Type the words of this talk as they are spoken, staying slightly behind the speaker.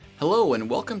Hello and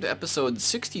welcome to episode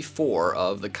 64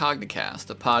 of the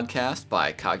Cognicast, a podcast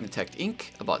by Cognitect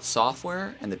Inc. about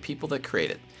software and the people that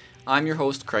create it. I'm your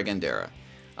host, Craig Andera.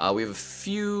 We have a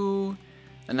few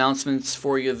announcements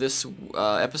for you this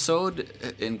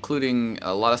episode, including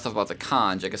a lot of stuff about the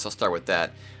Conj. I guess I'll start with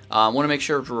that. I want to make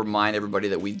sure to remind everybody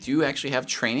that we do actually have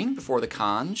training before the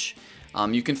Conj.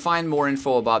 You can find more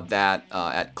info about that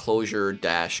at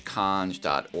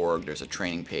clojure-conj.org. There's a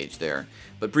training page there.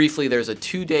 But briefly, there's a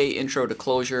 2-day intro to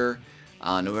Clojure,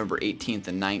 November 18th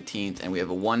and 19th, and we have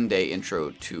a 1-day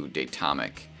intro to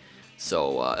Datomic.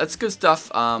 So that's good stuff.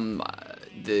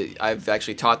 I've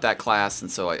actually taught that class,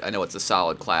 and so I know it's a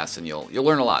solid class, and you'll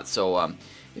learn a lot. So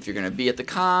if you're going to be at the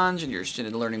Conj and you're interested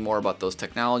in learning more about those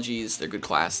technologies, they're good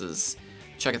classes.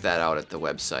 Check that out at the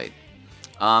website.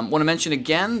 Want to mention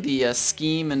again the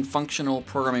Scheme and Functional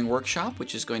Programming Workshop,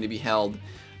 which is going to be held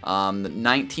the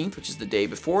 19th, which is the day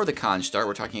before the Conj start.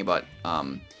 We're talking about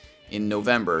in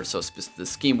November, so the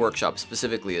Scheme Workshop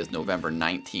specifically is November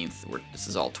 19th. This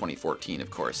is all 2014, of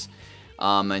course.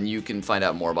 And you can find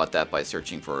out more about that by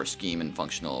searching for Scheme and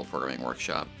Functional Programming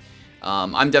Workshop.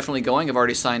 I'm definitely going. I've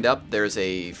already signed up. There's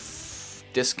a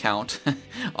discount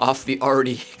off the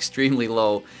already extremely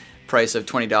low price of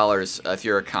 $20. If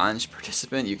you're a Conj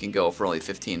participant, you can go for only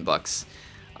 $15.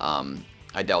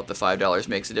 I doubt the $5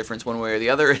 makes a difference one way or the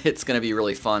other. It's going to be a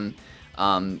really fun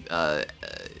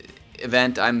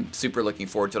event. I'm super looking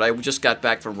forward to it. I just got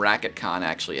back from RacketCon,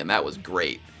 actually, and that was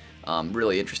great.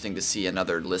 Really interesting to see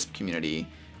another Lisp community.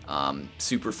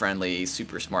 Super friendly,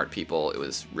 super smart people. It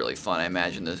was really fun. I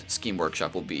imagine the Scheme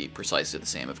Workshop will be precisely the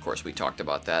same. Of course, we talked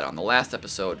about that on the last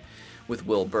episode with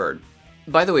Will Bird.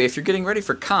 By the way, if you're getting ready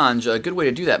for Conj, a good way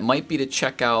to do that might be to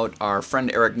check out our friend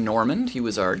Eric Normand. He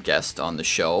was our guest on the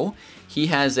show. He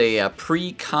has a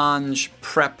pre-Conj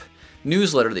prep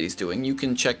newsletter that he's doing. You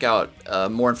can check out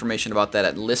more information about that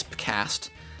at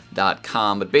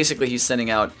lispcast.com. But basically, he's sending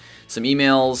out some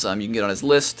emails. You can get on his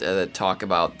list that talk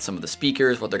about some of the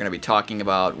speakers, what they're going to be talking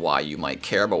about, why you might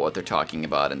care about what they're talking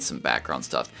about, and some background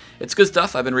stuff. It's good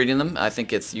stuff. I've been reading them. I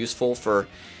think it's useful for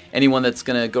anyone that's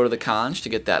going to go to the Conj to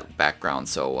get that background.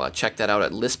 So check that out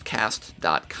at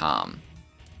lispcast.com.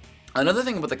 Another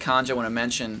thing about the Conj I want to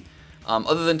mention,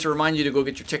 other than to remind you to go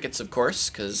get your tickets, of course,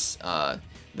 because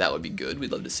that would be good.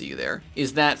 We'd love to see you there.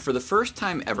 Is that for the first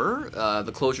time ever,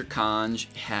 the Clojure Conj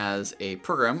has a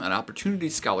program, an opportunity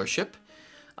scholarship.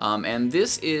 And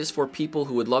this is for people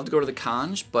who would love to go to the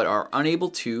Conj but are unable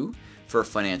to for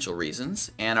financial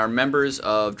reasons and are members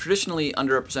of traditionally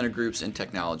underrepresented groups in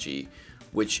technology,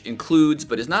 which includes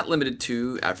but is not limited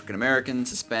to African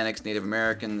Americans, Hispanics, Native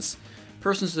Americans,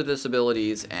 persons with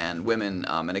disabilities, and women.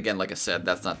 And again, like I said,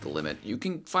 that's not the limit. You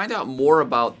can find out more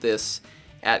about this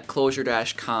at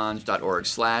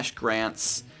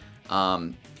clojure-conj.org/grants.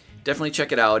 Definitely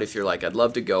check it out if you're like, I'd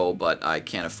love to go, but I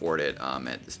can't afford it.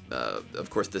 Of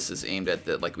course, this is aimed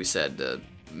at, like we said, the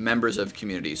members of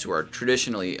communities who are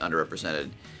traditionally underrepresented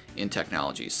in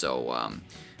technology. So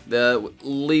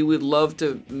we would love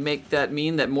to make that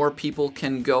mean that more people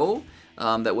can go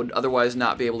that would otherwise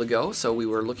not be able to go. So we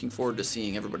were looking forward to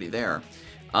seeing everybody there.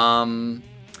 I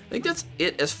think that's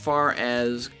it as far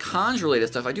as Conj-related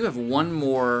stuff. I do have one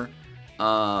more thing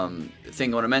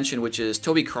I want to mention, which is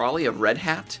Toby Crawley of Red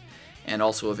Hat and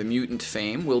also of Immutant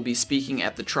fame will be speaking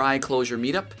at the Tri-Clojure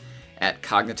meetup at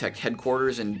Cognitect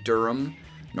headquarters in Durham,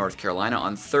 North Carolina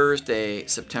on Thursday,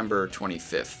 September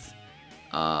 25th,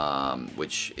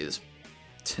 which is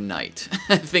tonight.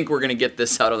 I think we're going to get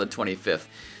this out on the 25th.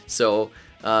 So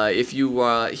if you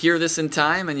hear this in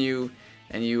time and you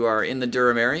are in the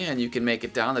Durham area and you can make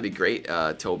it down, that'd be great.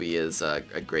 Toby is a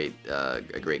great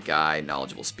guy,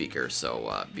 knowledgeable speaker,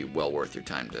 so it'd be well worth your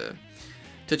time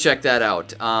to check that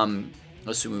out.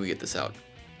 Assuming we get this out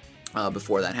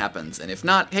before that happens, and if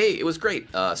not, hey, it was great.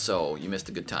 So you missed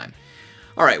a good time.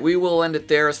 All right, we will end it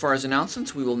there as far as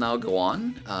announcements. We will now go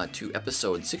on to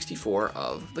episode 64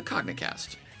 of the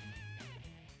Cognicast.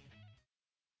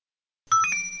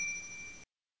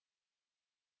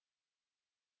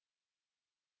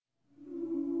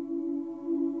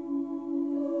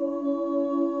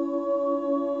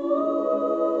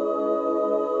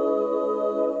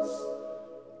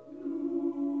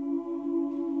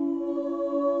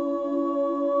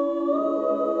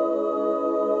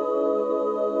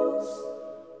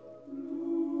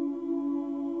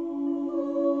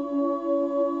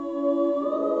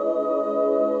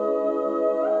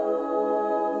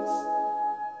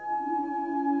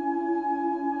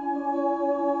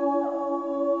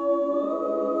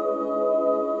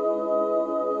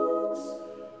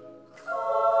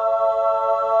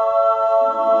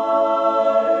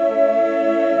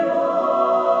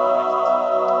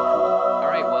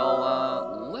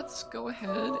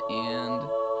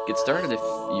 get started if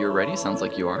you're ready. Sounds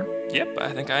like you are. Yep,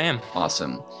 I think I am.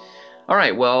 Awesome. All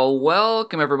right, well,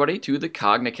 welcome everybody to the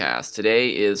Cognicast. Today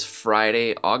is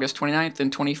Friday, August 29th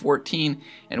in 2014,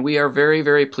 and we are very,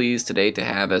 very pleased today to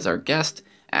have as our guest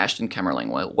Ashton Kemmerling.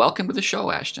 Well, welcome to the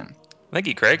show, Ashton. Thank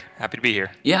you, Craig. Happy to be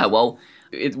here. Yeah, well,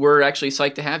 we're actually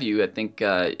psyched to have you. I think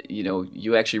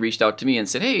you actually reached out to me and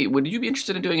said, "Hey, would you be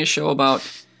interested in doing a show about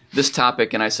this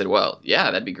topic?" And I said, "Well, yeah,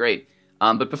 that'd be great."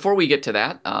 But before we get to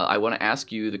that, I want to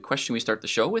ask you the question we start the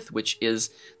show with, which is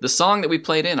the song that we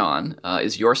played in on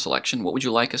is your selection. What would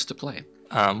you like us to play?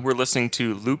 We're listening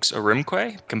to Luke's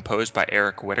Orimque, composed by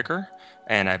Eric Whittaker,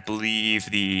 and I believe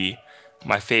the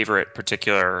my favorite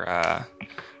particular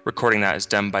recording that is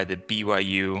done by the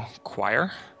BYU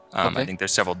Choir. I Okay, think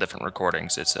there's several different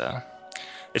recordings. It's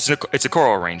a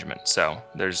choral arrangement, so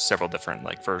there's several different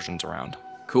like versions around.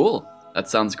 cool. That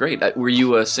sounds great. Were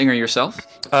you a singer yourself?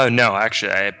 No,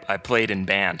 actually, I played in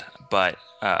band, but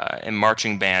in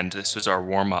marching band, this was our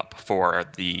warm up for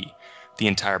the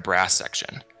entire brass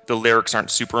section. The lyrics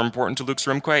aren't super important to Luke's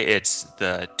Rimquay. It's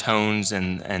the tones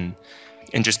and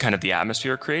just kind of the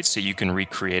atmosphere it creates, so you can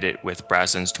recreate it with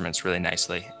brass instruments really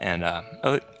nicely. And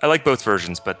I like both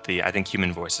versions, but the I think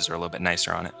human voices are a little bit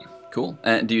nicer on it. Cool.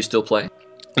 And do you still play?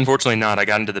 Unfortunately, not. I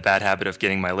got into the bad habit of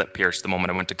getting my lip pierced the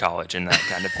moment I went to college, and that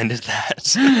kind of ended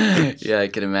that. Yeah, I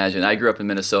can imagine. I grew up in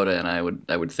Minnesota, and I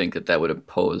would think that would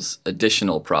pose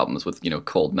additional problems with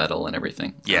cold metal and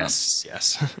everything. Yes,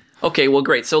 yes. Okay, well,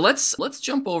 great. So let's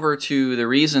jump over to the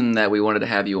reason that we wanted to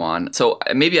have you on. So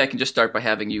maybe I can just start by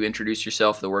having you introduce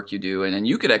yourself, the work you do, and then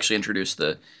you could actually introduce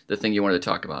the thing you wanted to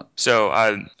talk about. So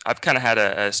I've kind of had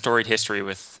a storied history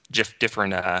with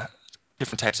different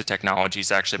types of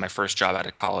technologies. Actually, my first job out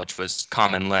of college was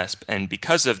Common Lisp, and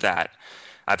because of that,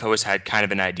 I've always had kind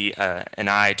of an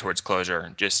eye towards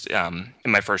Clojure. Just in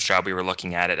my first job, we were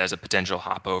looking at it as a potential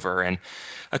hop over, and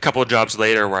a couple of jobs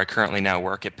later, where I currently now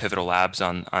work at Pivotal Labs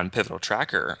on Pivotal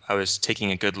Tracker, I was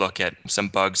taking a good look at some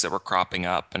bugs that were cropping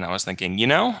up, and I was thinking,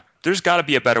 there's got to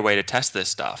be a better way to test this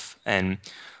stuff, and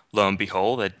lo and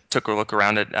behold, I took a look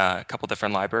around at a couple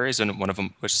different libraries, and one of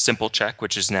them was SimpleCheck,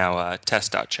 which is now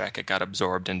Test.check. It got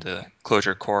absorbed into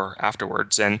Clojure Core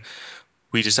afterwards, and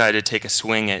we decided to take a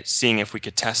swing at seeing if we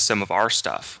could test some of our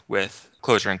stuff with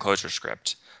Clojure and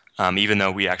ClojureScript, even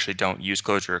though we actually don't use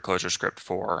Clojure or ClojureScript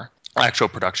for actual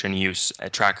production use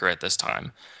at Tracker at this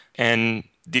time. And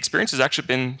the experience has actually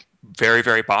been very,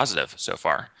 very positive so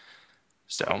far.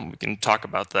 So we can talk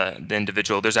about the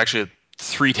individual. There's actually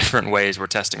three different ways we're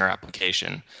testing our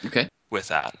application Okay. with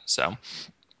that. So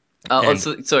Oh, and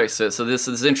so this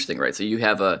is interesting, right? So you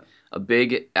have a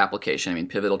big application. I mean,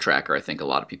 Pivotal Tracker. I think a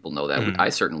lot of people know that. mm, I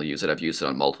certainly use it. I've used it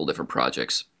on multiple different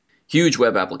projects. Huge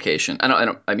web application.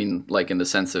 I mean, like in the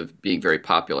sense of being very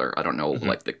popular. I don't know mhm.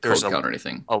 like the There's code count or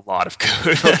anything. a lot of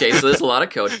code. Okay, so there's a lot of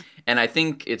code, and I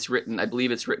think it's written. I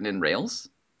believe it's written in Rails.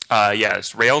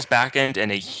 Yes, Rails backend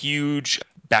and a huge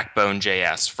Backbone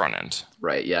JS front end.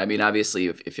 Right. Yeah. I mean, obviously,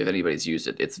 if anybody's used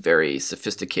it, it's very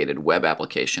sophisticated web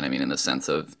application. I mean, in the sense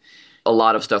of a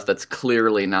lot of stuff that's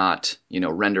clearly not,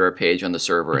 render a page on the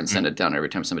server and Mhm. send it down every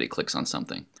time somebody clicks on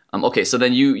something. Okay. So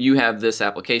then you have this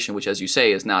application, which, as you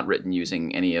say, is not written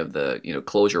using any of the,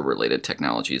 Clojure related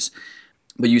technologies.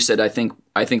 But you said, I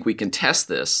think we can test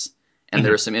this, and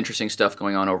there Mhm. is some interesting stuff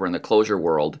going on over in the Clojure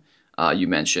world. You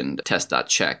mentioned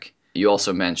test.check. You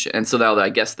also mentioned, and so now I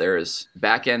guess there's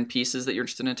back end pieces that you're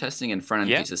interested in testing and front end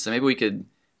Yeah. pieces. So maybe we could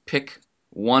pick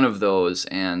one of those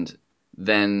and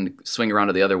then swing around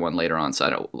to the other one later on. So I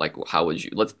don't like how would you?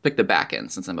 Let's pick the back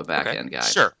end since I'm a back Okay. end guy.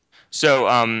 Sure. So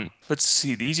let's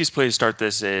see. The easiest way to start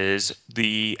this is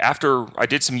the after I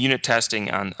did some unit testing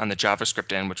on the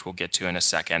JavaScript end, which we'll get to in a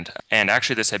second. And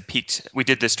actually, this had peaked. We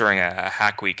did this during a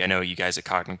hack week. I know you guys at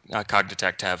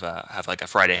Cognitect have like a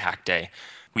Friday hack day.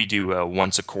 We do a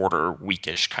once a quarter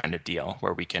weekish kind of deal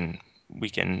where we can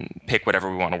pick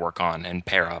whatever we want to work on and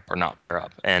pair up or not pair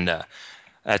up. And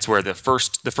that's where the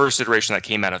first iteration that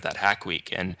came out of that hack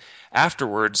week. And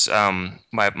afterwards,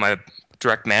 my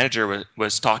direct manager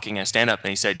was talking at stand up, and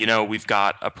he said, we've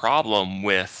got a problem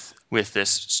with this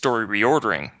story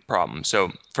reordering problem.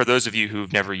 So for those of you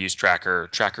who've never used Tracker,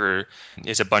 Tracker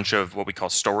is a bunch of what we call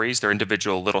stories. They're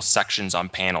individual little sections on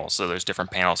panels. So there's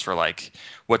different panels for like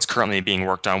what's currently being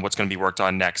worked on, what's going to be worked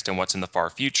on next, and what's in the far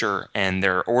future. And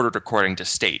they're ordered according to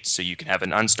state. So you can have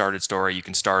an unstarted story, you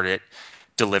can start it,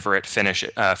 deliver it, finish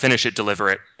it, deliver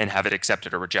it, and have it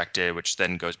accepted or rejected, which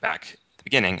then goes back to the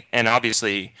beginning. And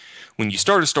obviously, when you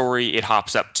start a story, it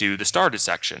hops up to the started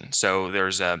section. So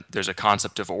there's a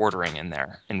concept of ordering in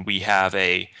there, and we have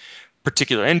a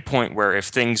particular endpoint where if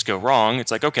things go wrong,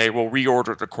 it's like, okay, we'll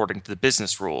reorder it according to the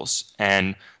business rules.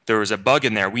 And there was a bug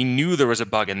in there. We knew there was a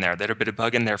bug in there. There had been a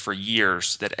bug in there for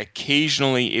years that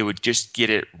occasionally it would just get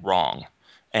it wrong.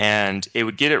 And it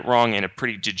would get it wrong in a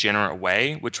pretty degenerate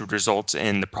way, which would result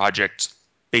in the project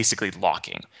basically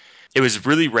locking. It was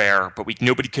really rare, but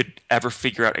nobody could ever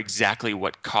figure out exactly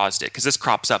what caused it. Because this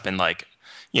crops up in like,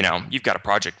 you've got a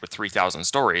project with 3,000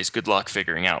 stories. Good luck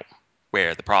figuring out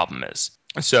where the problem is.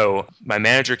 So my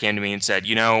manager came to me and said,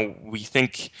 we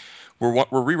think we're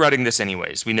rewriting this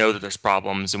anyways. We know that there's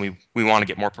problems and we want to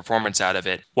get more performance out of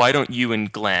it. Why don't you and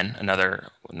Glenn,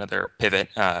 another pivot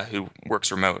who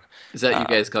works remote? Is that you Uh,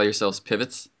 guys call yourselves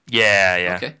pivots? yeah,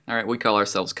 yeah, Okay. All right. We call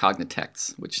ourselves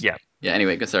Cognitects, which, yeah, yeah,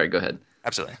 anyway, sorry, go ahead.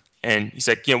 absolutely. And he's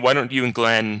like, why don't you and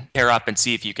Glenn pair up and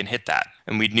see if you can hit that?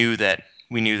 And we knew that,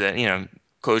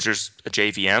 Clojure's a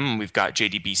JVM. We've got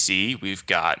JDBC. We've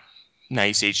got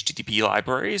nice HTTP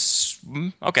libraries.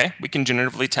 Okay, we can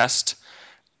generatively test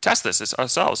this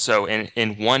ourselves. So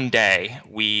in one day,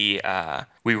 we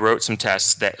wrote some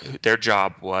tests that their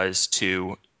job was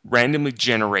to randomly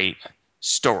generate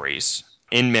stories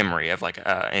in memory of like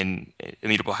in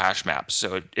immutable hash maps.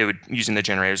 So it would using the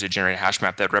generators to generate a hash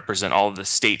map that would represent all of the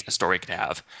state a story could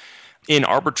have in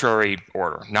arbitrary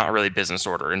order, not really business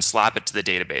order, and slap it to the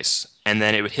database. And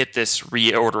then it would hit this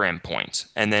reorder endpoint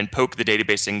and then poke the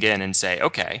database again and say,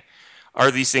 okay, are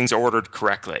these things ordered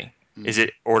correctly? Is Mm.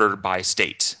 it ordered by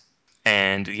state?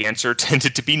 And the answer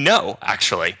tended to be no,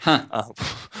 actually, Huh. uh,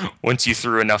 once you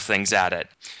threw enough things at it.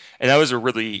 And that was a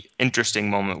really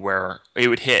interesting moment where it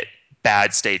would hit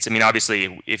bad states. I mean,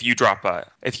 obviously, if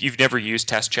you've never used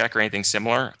test check or anything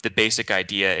similar, the basic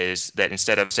idea is that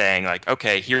instead of saying like,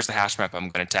 okay, here's the hash map I'm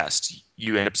going to test,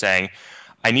 you end up saying,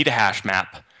 I need a hash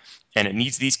map and it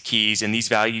needs these keys and these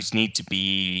values need to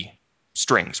be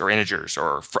strings or integers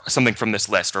or something from this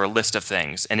list or a list of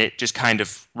things, and it just kind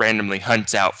of randomly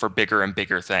hunts out for bigger and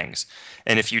bigger things.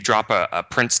 And if you drop a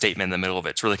print statement in the middle of it,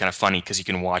 it's really kind of funny because you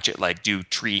can watch it like do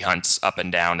tree hunts up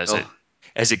and down Oh,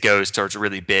 as it goes towards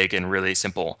really big and really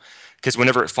simple, because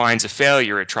whenever it finds a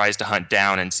failure it tries to hunt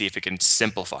down and see if it can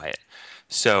simplify it.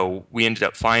 So we ended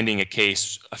up finding a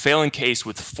failing case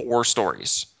with 4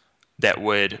 stories that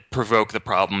would provoke the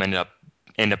problem and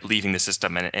end up leaving the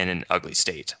system in an ugly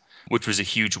state, which was a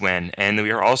huge win. And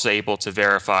we are also able to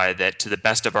verify that, to the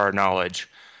best of our knowledge,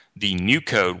 the new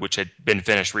code, which had been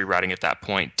finished rewriting at that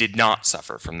point, did not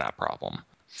suffer from that problem.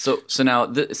 so now,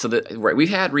 right, we've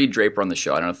had Reed Draper on the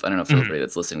show. I don't know if Mhm. everybody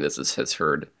that's listening to this has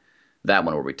heard that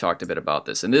one where we talked a bit about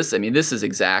this. And this, I mean, this is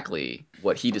exactly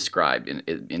what he described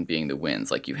in being the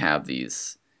wins. Like you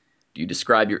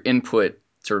describe your input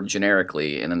sort of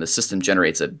generically, and then the system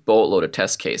generates a boatload of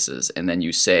test cases, and then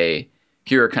you say,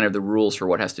 here are kind of the rules for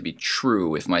what has to be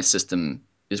true if my system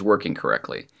is working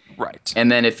correctly. Right.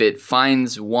 And then if it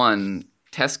finds one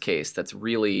test case that's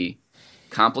really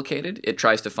complicated, it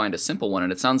tries to find a simple one.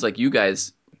 And it sounds like you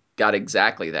guys got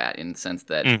exactly that, in the sense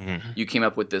that Hmm. you came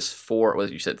up with this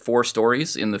what you said, 4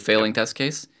 stories in the Yep. failing test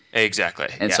case. Exactly.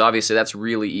 And Yeah. so obviously that's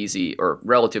really easy, or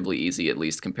relatively easy at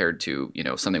least, compared to,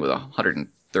 something with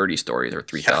 130 stories or Yeah.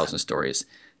 3,000 stories,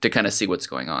 to kind of see what's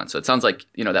going on. So it sounds like,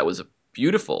 that was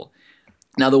beautiful.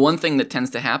 Now, the one thing that tends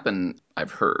to happen,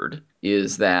 I've heard,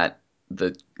 is that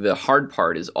the hard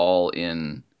part is all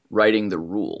in writing the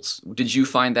rules. Did you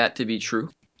find that to be true?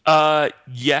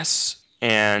 Yes.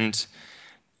 And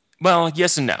well,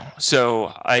 yes and no.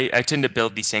 So I tend to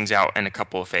build these things out in a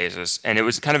couple of phases, and it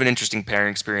was kind of an interesting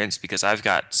pairing experience because I've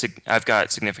got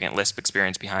significant Lisp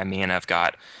experience behind me, and I've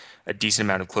got a decent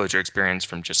amount of Clojure experience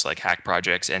from just like hack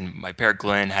projects. And my pair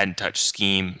Glenn hadn't touched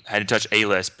a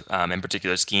Lisp, in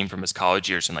particular Scheme, from his college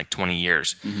years in like 20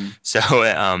 years. Mm-hmm. So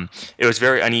it was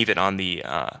very uneven on the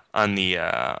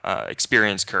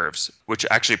experience curves, which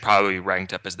actually probably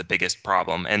ranked up as the biggest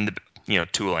problem. And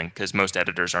tooling, because most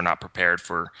editors are not prepared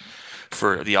for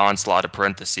the onslaught of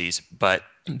parentheses. But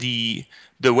the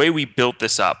way we built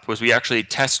this up was we actually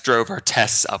test drove our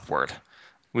tests upward.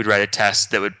 We'd write a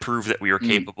test that would prove that we were Mm.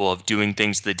 capable of doing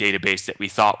things to the database that we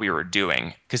thought we were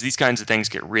doing. Because these kinds of things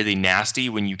get really nasty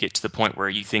when you get to the point where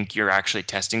you think you're actually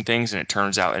testing things and it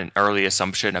turns out an early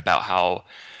assumption about how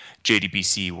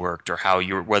JDBC worked or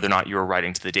whether or not you were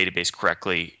writing to the database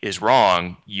correctly is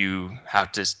wrong. You've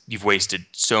wasted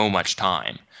so much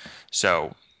time.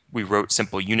 So we wrote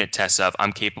simple unit tests of,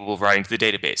 I'm capable of writing to the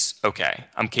database. Okay.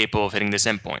 I'm capable of hitting this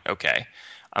endpoint. Okay.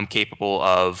 I'm capable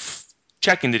of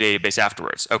checking the database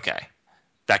afterwards. Okay.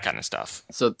 That kind of stuff.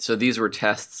 So these were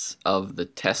tests of the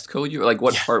test code. You like,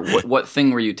 what Yeah. part, what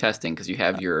thing were you testing? Because you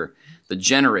have the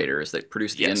generators that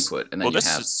produce the Yes. input, and then Well, you this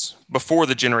have is before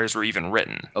the generators were even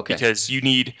written okay. because you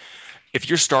need if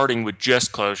you're starting with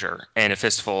just Clojure and a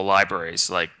fistful of libraries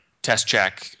like test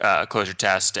check, Clojure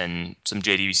test, and some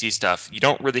JDBC stuff, you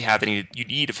don't really have any. You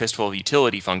need a fistful of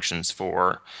utility functions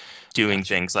for doing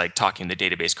Gotcha. things like talking the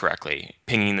database correctly,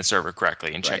 pinging the server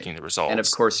correctly, and Right. checking the And of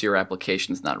results. course, your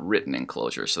application's not written in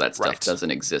Clojure, so that stuff Right. doesn't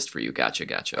exist for you. Gotcha,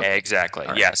 gotcha. Okay. Exactly.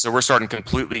 All right. Yeah. So we're starting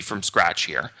completely from scratch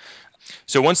here.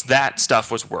 So once that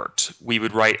stuff was worked, we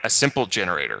would write a simple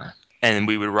generator, and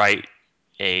we would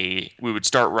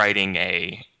start writing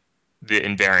the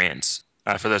invariants.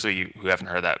 For those of you who haven't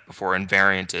heard that before,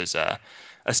 invariant is a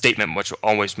statement which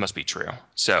always must be true.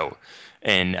 So,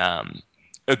 and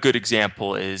a good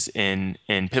example is in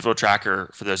Pivotal Tracker.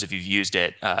 For those of you who've used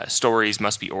it,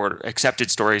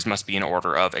 accepted stories must be in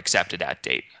order of accepted at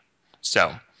date.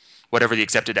 So, whatever the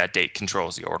accepted at date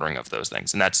controls the ordering of those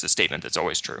things, and that's the statement that's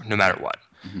always true, no matter Right. what.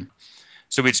 Mm-hmm.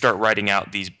 So we'd start writing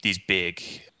out these big,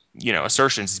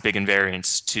 assertions, these big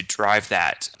invariants to drive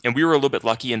that. And we were a little bit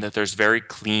lucky in that there's very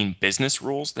clean business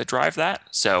rules that drive that.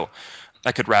 So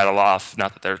I could rattle off,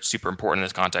 not that they're super important in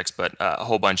this context, but a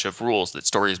whole bunch of rules that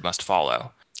stories must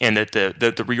follow. And that the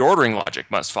reordering logic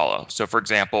must follow. So, for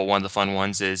example, one of the fun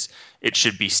ones is it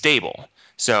should be stable.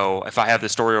 So, if I have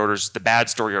the bad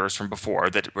story orders from before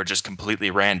that were just completely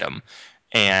random,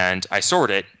 and I sort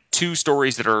it, two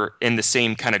stories that are in the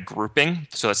same kind of grouping,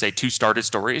 so let's say two started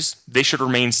stories, they should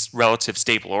remain relative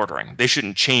stable ordering. They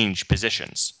shouldn't change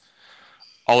positions.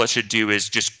 All it should do is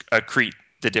just accrete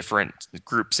the different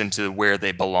groups into where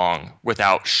they belong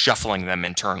without shuffling them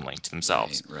internally to Right,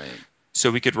 themselves. right. So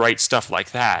we could write stuff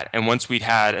like that. And once we'd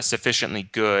had a sufficiently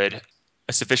good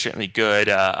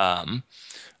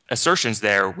assertions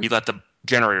there, we let the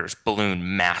generators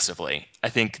balloon massively. I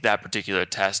think that particular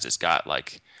test has got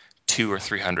like 200 or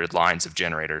 300 lines of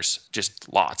generators,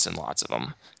 just lots and lots of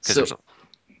them. Because So, go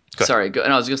ahead. sorry,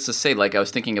 and I was just to say, like, I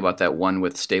was thinking about that one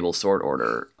with stable sort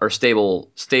order, or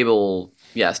stable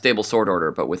sort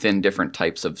order, but within different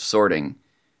types of sorting.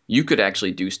 You could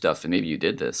actually do stuff, and maybe you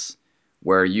did this,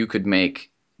 where you could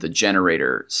make the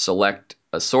generator select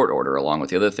a sort order along with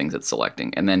the other things it's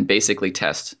selecting, and then basically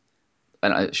test.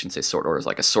 And I shouldn't say sort order is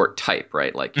like a sort type,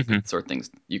 right? Like you Hmm. could sort things.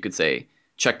 You could say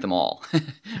check them all,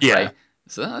 Yeah. right?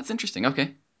 So that's interesting.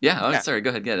 Okay, yeah. Oh, Yeah. sorry. Go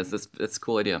ahead. Yeah, it's a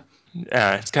cool idea.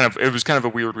 It was kind of a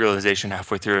weird realization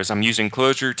halfway through as I'm using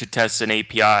Clojure to test an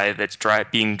API that's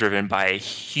being driven by a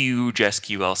huge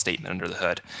SQL statement under the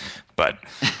hood. But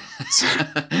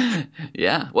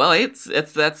Yeah. Well,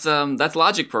 that's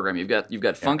logic programming. You've got yeah,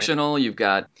 right. functional. You've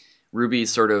got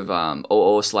Ruby's sort of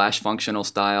OO/functional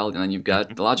style, and then you've got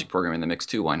Mhm. the logic programming in the mix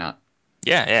too. Why not?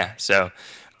 Yeah, yeah. So,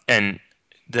 and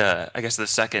I guess the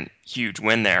second huge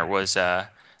win there was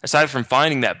aside from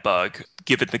finding that bug,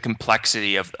 given the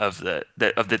complexity of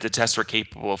the tests are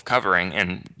capable of covering,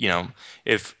 and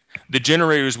if the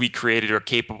generators we created are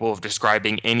capable of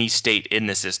describing any state in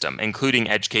the system, including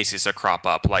edge cases that crop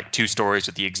up, like two stories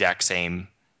with the exact same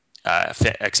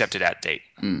accepted at date.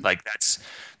 Mm. Like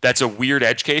that's a weird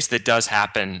edge case that does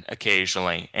happen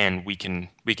occasionally, and we can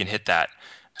hit that.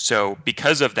 So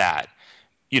because of that,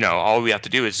 all we have to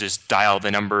do is just dial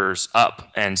the numbers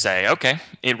up and say, okay,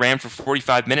 it ran for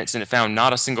 45 minutes and it found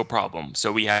not a single problem.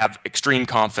 So we have extreme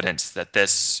confidence that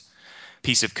this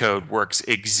piece of code works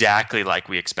exactly like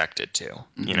we expect it to,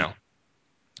 Hmm.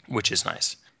 which is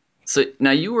nice. So now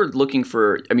you were looking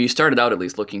for. I mean, you started out at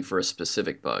least looking for a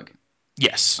specific bug.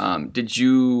 Yes. Did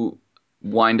you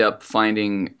wind up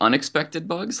finding unexpected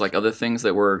bugs, like other things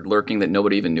that were lurking that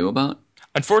nobody even knew about?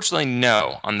 Unfortunately,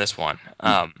 no on this one.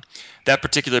 Hmm. That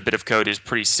particular bit of code is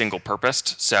pretty single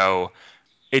purposed. So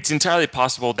it's entirely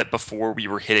possible that before we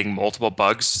were hitting multiple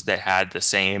bugs that had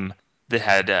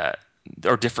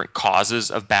or different causes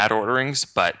of bad orderings,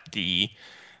 but the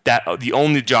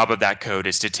only job of that code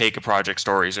is to take a project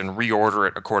stories and reorder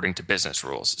it according to business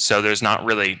rules. So there's not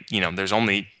really, there's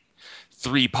only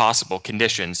three possible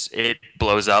conditions. It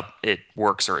blows up, it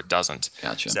works, or it doesn't.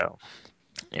 Gotcha. So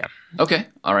yeah. Okay.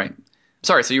 All right.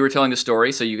 Sorry. So you were telling the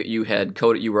story. So you had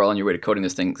coded. You were on your way to coding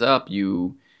this things up.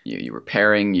 You were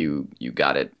pairing. You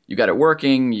got it. You got it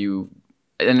working.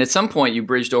 And at some point you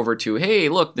bridged over to, hey,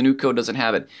 look, the new code doesn't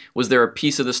have it. Was there a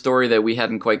piece of the story that we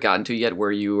hadn't quite gotten to yet,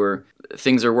 where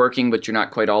things are working, but you're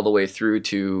not quite all the way through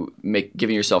to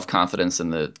giving yourself confidence in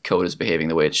the code is behaving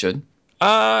the way it should?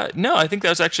 No, I think that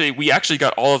was actually we actually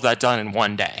got all of that done in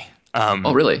one day.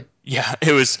 Oh, really? Yeah,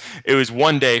 it was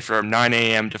one day from 9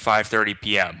 a.m. to 5:30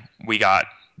 p.m. We got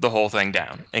the whole thing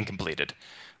down and completed,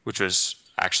 which was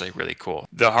actually really cool.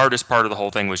 The hardest part of the whole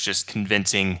thing was just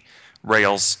convincing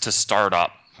Rails to start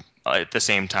up at the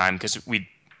same time because if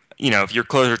you're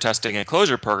Clojure testing a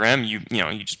Clojure program, you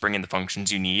just bring in the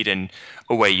functions you need and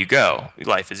away you go.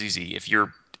 Life is easy. If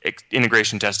you're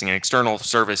integration testing an external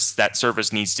service, that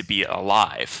service needs to be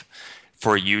alive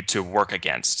for you to work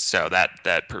against. So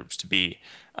that proves to be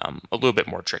a little bit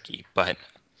more tricky. But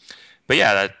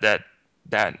yeah,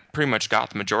 that pretty much got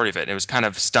the majority of it. It was kind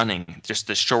of stunning, just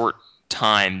the short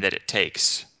time that it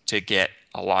takes to get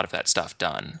a lot of that stuff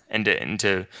done, and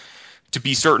to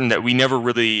be certain that we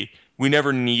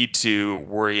never need to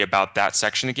worry about that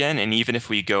section again. And even if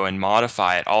we go and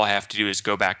modify it, all I have to do is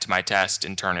go back to my test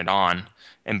and turn it on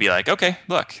and be like, okay,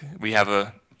 look,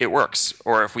 it works.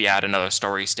 Or if we add another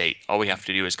story state, all we have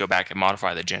to do is go back and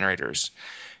modify the generators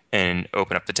and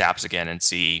open up the tabs again and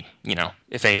see,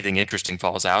 if anything interesting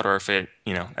falls out, or if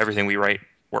everything we write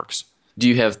works. Do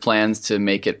you have plans to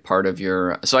make it part of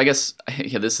your? So I guess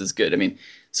yeah, this is good. I mean,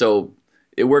 so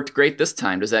it worked great this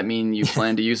time. Does that mean you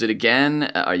plan to use it again?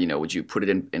 Would you put it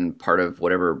in part of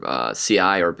whatever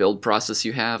CI or build process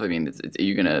you have? I mean, are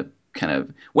you gonna kind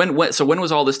of when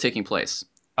was all this taking place?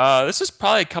 This was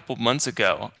probably a couple months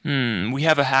ago. We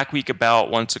have a hack week about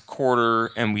once a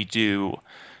quarter, and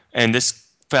this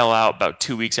fell out about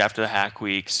 2 weeks after the hack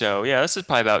week. So yeah, this is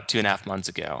probably about 2.5 months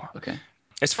ago. Okay.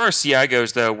 As far as CI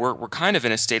goes, though, we're kind of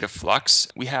in a state of flux.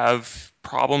 We have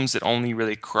problems that only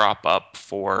really crop up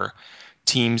for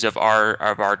teams of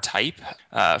our type.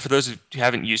 For those who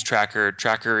haven't used Tracker,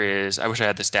 Tracker is, I wish I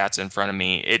had the stats in front of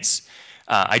me.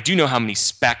 I do know how many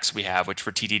specs we have, which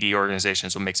for TDD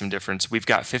organizations will make some difference. We've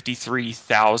got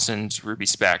 53,000 Ruby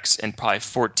specs and probably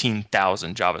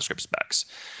 14,000 JavaScript specs.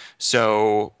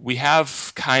 So we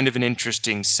have kind of an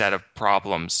interesting set of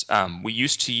problems. We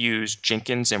used to use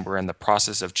Jenkins, and we're in the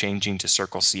process of changing to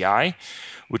Circle CI,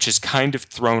 which has kind of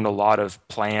thrown a lot of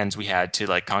plans we had to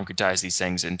like concretize these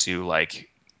things into like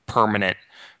permanent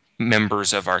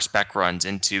members of our spec runs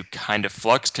into kind of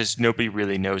flux, because nobody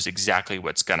really knows exactly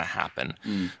what's going to happen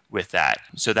Mm. with that.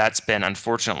 So that's been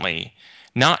unfortunately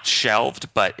not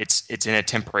shelved, but it's in a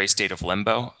temporary state of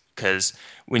limbo, because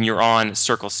when you're on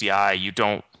Circle CI, you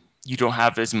don't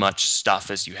have as much stuff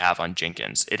as you have on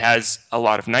Jenkins. It has a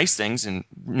lot of nice things and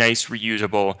nice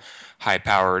reusable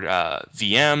high-powered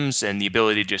VMs, and the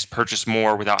ability to just purchase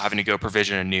more without having to go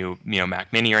provision a new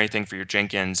Mac Mini or anything for your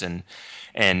Jenkins,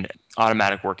 and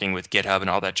automatic working with GitHub and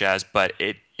all that jazz. But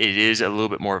it is a little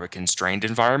bit more of a constrained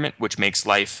environment, which makes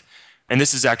life. And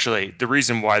this is actually the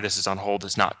reason why this is on hold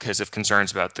is not because of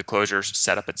concerns about the closure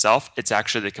setup itself. It's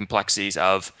actually the complexities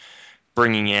of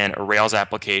bringing in a Rails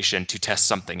application to test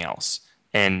something else,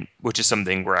 and which is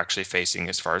something we're actually facing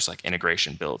as far as like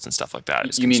integration builds and stuff like that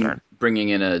is You mean concerned. bringing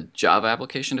in a Java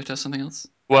application to test something else?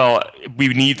 Well, we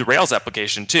need the Rails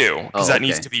application too, because Oh, that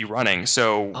needs okay. to be running.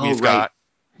 So Oh, right.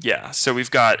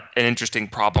 we've got an interesting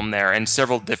problem there, and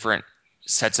several different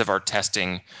sets of our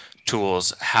testing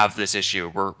tools have this issue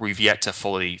where we've yet to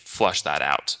fully flush that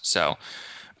out. So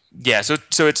yeah, so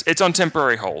it's on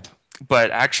temporary hold,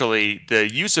 but actually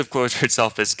the use of Clojure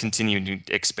itself is continuing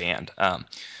to expand,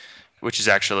 which is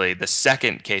actually the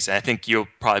second case. And I think you'll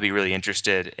probably be really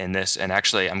interested in this. And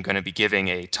actually, I'm going to be giving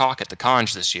a talk at the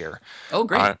Conj this year Oh,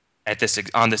 great. on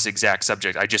on this exact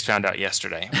subject. I just found out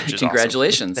yesterday, which is awesome. Thank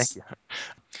Congratulations. you.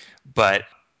 But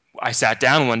I sat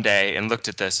down one day and looked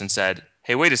at this and said,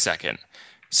 "Hey, wait a second.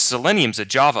 Selenium's a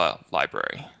Java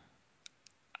library.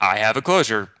 I have a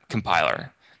Clojure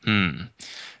compiler.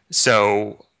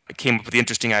 So I came up with the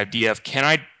interesting idea of, can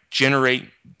I generate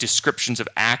descriptions of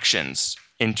actions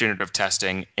in generative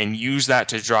testing and use that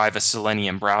to drive a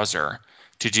Selenium browser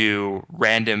to do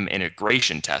random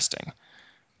integration testing?"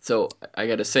 So I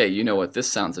got to say, you know what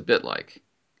this sounds a bit like?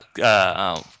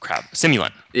 Oh crap,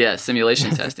 Simulant. Yeah,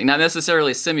 simulation testing. Not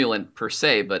necessarily simulant per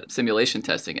se, but simulation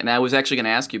testing. And I was actually going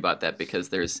to ask you about that because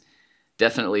there's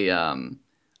definitely a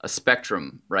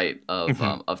spectrum, right,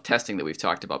 Mhm. of testing that we've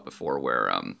talked about before,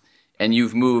 where and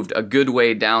you've moved a good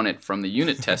way down it from the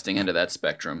unit testing end of that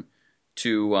spectrum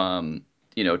to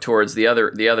towards the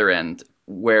other end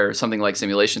where something like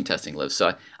simulation testing lives.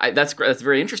 So that's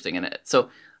very interesting. And so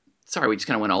sorry, we just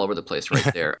kind of went all over the place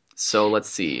right there. So let's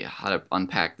see how to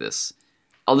unpack this.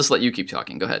 I'll just let you keep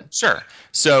talking. Go ahead. Sure.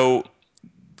 So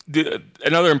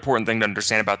another important thing to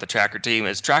understand about the Tracker team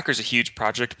is Tracker's a huge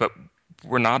project, but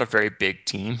we're not a very big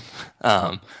team.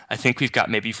 I think we've got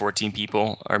maybe 14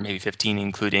 people or maybe 15,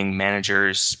 including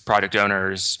managers, product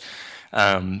owners,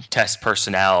 test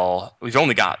personnel. We've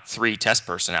only got 3 test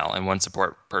personnel and 1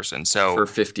 support person. So For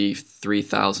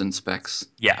 53,000 specs.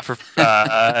 yeah, for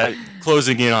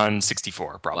closing in on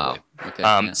 64 probably. Wow. Okay.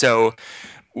 Yeah. So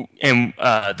and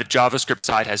the JavaScript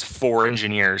side has 4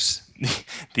 engineers.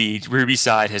 The Ruby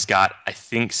side has got, I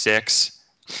think, 6.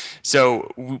 So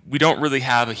we don't really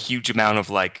have a huge amount of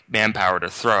like manpower to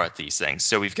throw at these things.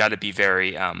 So we've got to be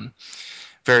very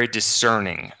very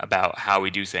discerning about how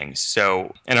we do things.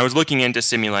 So, and I was looking into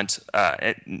Simulant,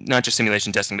 not just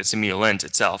simulation testing, but Simulant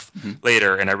itself Hmm.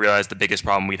 later, and I realized the biggest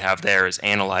problem we'd have there is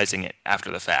analyzing it after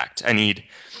the fact. I need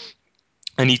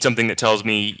something that tells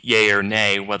me yay or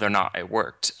nay whether or not it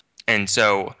worked. And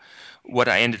so what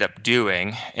I ended up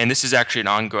doing, and this is actually an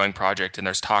ongoing project, and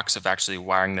there's talks of actually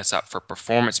wiring this up for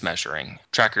performance measuring.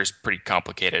 Tracker is pretty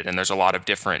complicated, and there's a lot of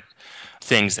different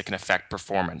things that can affect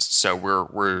performance. So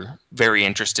we're very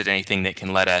interested in anything that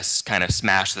can let us kind of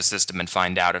smash the system and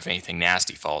find out if anything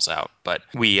nasty falls out. But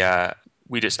I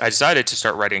decided to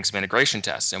start writing some integration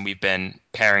tests, and we've been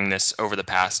pairing this over the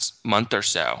past month or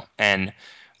so. And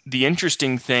the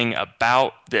interesting thing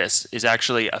about this is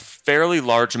actually a fairly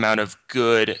large amount of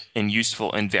good and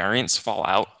useful invariants fall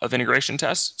out of integration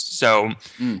tests. So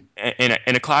Mm.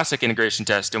 in a classic integration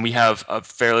test, and we have a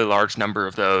fairly large number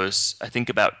of those, I think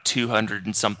about 200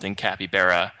 and something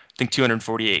capybara, I think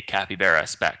 248 capybara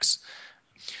specs,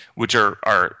 which are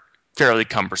fairly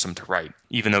cumbersome to write,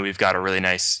 even though we've got a really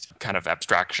nice kind of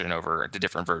abstraction over the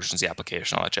different versions of the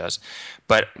application, all that jazz.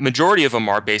 But majority of them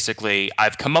are basically,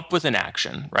 I've come up with an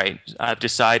action, right? I've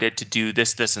decided to do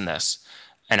this, this, and this,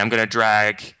 and I'm going to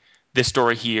drag this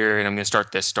story here, and I'm going to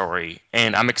start this story,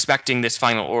 and I'm expecting this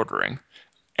final ordering.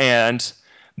 And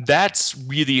that's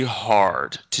really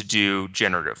hard to do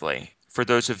generatively. For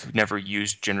those who've never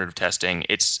used generative testing,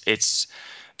 it's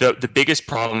the biggest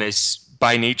problem is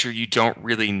by nature you don't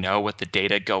really know what the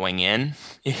data going in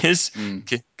is Mm.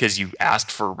 because you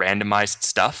asked for randomized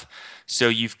stuff. So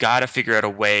you've got to figure out a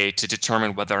way to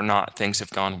determine whether or not things have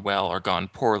gone well or gone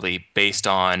poorly based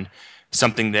on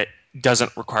something that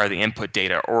doesn't require the input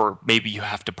data, or maybe you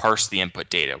have to parse the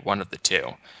input data, one of the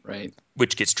two, Right.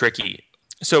 which gets tricky.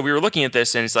 So we were looking at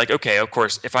this, and it's like, okay, of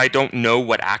course, if I don't know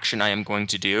what action I am going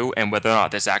to do and whether or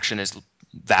not this action is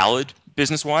valid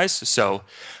business wise. So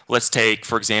let's take,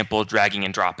 for example, dragging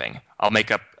and dropping. I'll make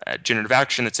up a generative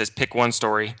action that says pick one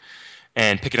story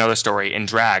and pick another story and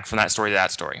drag from that story to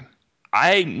that story.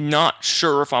 I'm not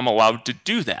sure if I'm allowed to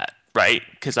do that, right?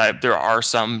 Because there are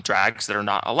some drags that are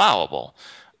not allowable.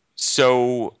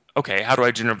 So, okay, how do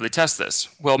I generatively test this?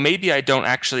 Well, maybe I don't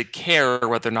actually care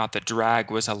whether or not the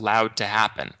drag was allowed to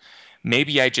happen.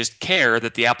 Maybe I just care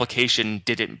that the application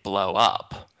didn't blow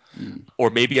up. Mm. Or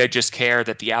maybe I just care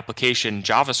that the application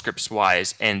JavaScript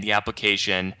wise and the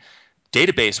application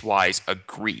database wise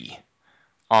agree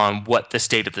on what the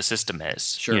state of the system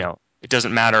is. Sure. It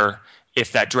doesn't matter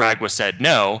if that drag was said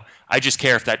no. I just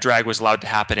care if that drag was allowed to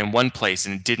happen in one place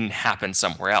and it didn't happen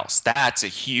somewhere else. That's a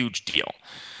huge deal.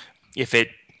 If it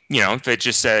if it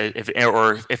just said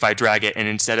or if I drag it and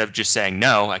instead of just saying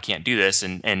no, I can't do this,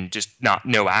 and just not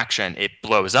no action, it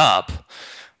blows up,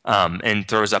 and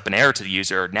throws up an error to the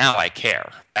user. Now I care.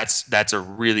 That's a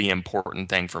really important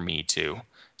thing for me to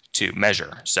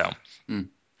measure. So, Mm.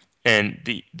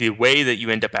 and the way that you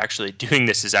end up actually doing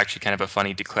this is actually kind of a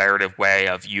funny declarative way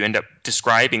of you end up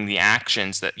describing the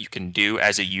actions that you can do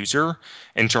as a user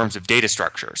in terms of data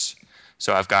structures.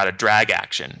 So I've got a drag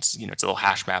action. It's a little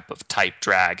hash map of type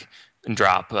drag and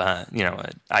drop,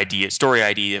 an ID, a story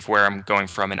ID of where I'm going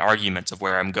from and arguments of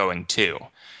where I'm going to.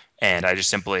 And I just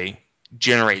simply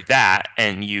generate that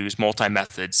and use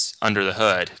multi-methods under the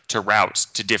hood to route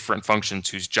to different functions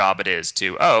whose job it is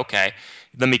to, oh, okay,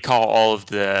 let me call all of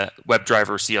the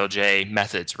WebDriver CLJ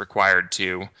methods required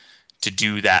to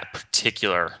do that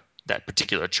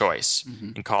particular choice,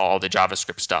 Hmm. and call all the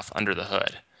JavaScript stuff under the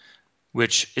hood,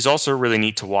 which is also really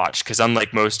neat to watch because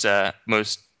unlike most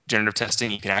generative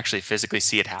testing, you can actually physically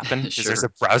see it happen because there's a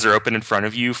Sure. browser open in front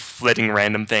of you flitting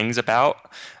random things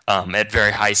about, at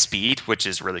very high speed, which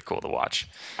is really cool to watch.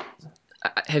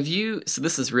 Have you? So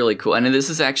this is really cool, and this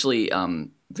is actually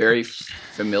very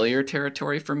familiar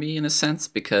territory for me in a sense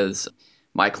because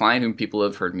my client, whom people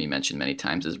have heard me mention many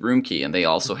times, is Roomkey, and they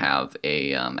also Mhm. have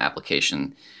a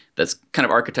application that's kind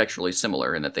of architecturally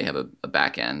similar in that they have a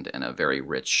back end and a very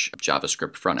rich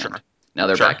JavaScript front end. Sure, Now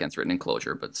their sure. back end's written in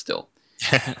Clojure, but still.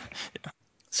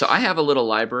 So I have a little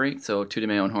library. So tooting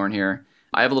my own horn here,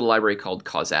 I have a little library called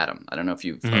Causatom. I don't know if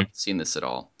you've Hmm. seen this at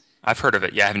all. I've heard of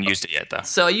it. Yeah, I haven't used it yet though.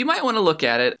 So you might want to look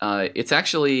at it. It's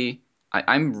actually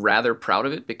I'm rather proud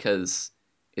of it because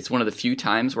it's one of the few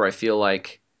times where I feel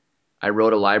like I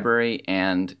wrote a library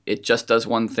and it just does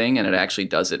one thing and it actually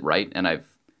does it right. And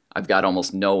I've got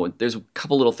almost no. There's a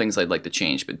couple little things I'd like to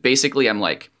change, but basically I'm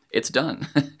like it's done,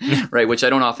 right? Which I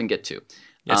don't often get to.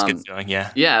 Yeah, it's a good Um, feeling.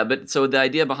 Yeah. yeah, but so the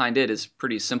idea behind it is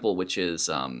pretty simple, which is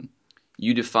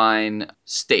you define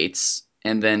states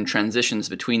and then transitions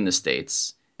between the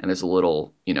states, and there's a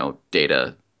little,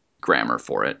 data grammar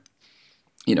for it.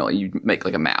 You make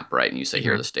like a map, right? And you say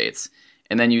here are Hmm. the states,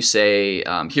 and then you say,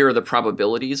 here are the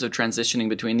probabilities of transitioning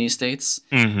between these states.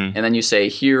 Mm-hmm. And then you say,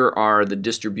 here are the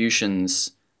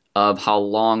distributions of how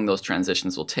long those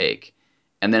transitions will take.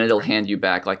 And then it'll hand you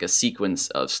back like a sequence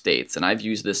of states. And I've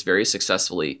used this very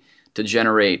successfully to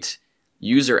generate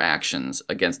user actions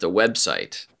against a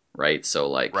website, right? So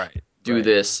like Right. do Right.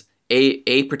 this,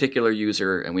 a particular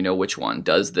user, and we know which one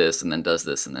does this and then does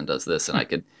this and then does this. And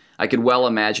I could well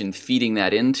imagine feeding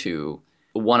that into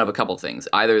one of a couple things,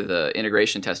 either the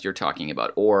integration test you're talking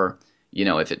about, or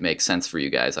if it makes sense for you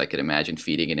guys, I could imagine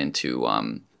feeding it into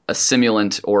a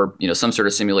simulant or some sort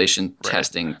of simulation Right.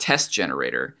 testing test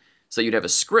generator. So you'd have a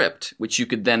script which you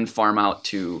could then farm out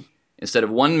to, instead of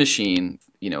one machine,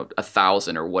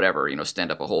 1,000 or whatever,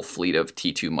 stand up a whole fleet of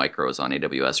T2 micros on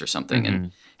AWS or something, and Mm-hmm.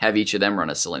 have each of them run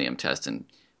a Selenium test and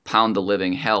pound the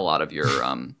living hell out of your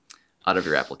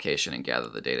application and gather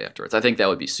the data afterwards. I think that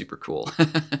would be super cool.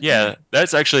 Yeah,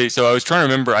 that's actually, so I was trying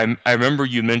to remember. I remember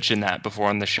you mentioned that before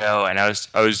on the show, and I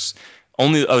was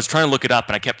trying to look it up,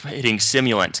 and I kept hitting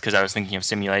simulant because I was thinking of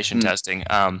simulation Mm, testing.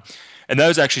 And that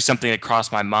was actually something that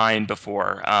crossed my mind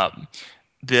before.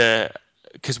 The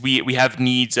Because we have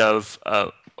needs of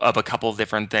a couple of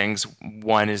different things.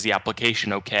 One is the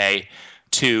application okay.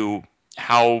 Two,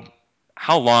 how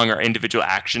how long are individual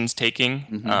actions taking?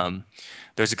 hmm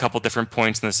There's a couple different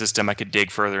points in the system. I could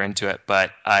dig further into it,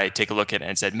 but I take a look at it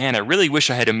and said, man, I really wish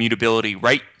I had immutability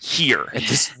right here at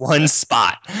this one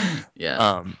spot.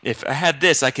 Yeah, If I had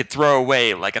this, I could throw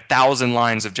away like 1,000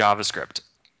 lines of JavaScript.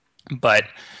 But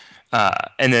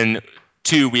and then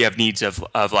two, we have needs of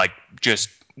like just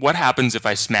what happens if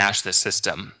I smash the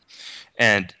system.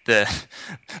 And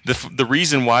the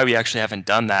reason why we actually haven't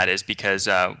done that is because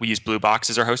we use Blue Box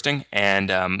as our hosting,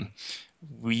 and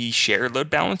we share load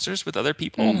balancers with other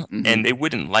people, mm-hmm. and they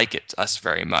wouldn't like it us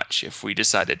very much if we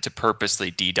decided to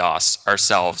purposely DDoS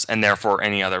ourselves and therefore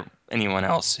anyone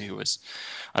else who was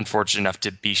unfortunate enough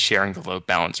to be sharing the load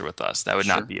balancer with us. That would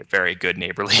not Sure. be a very good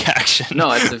neighborly action.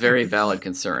 No, it's a very valid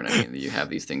concern. I mean, you have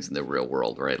these things in the real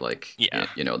world, right? Like, Yeah,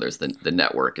 there's the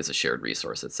network is a shared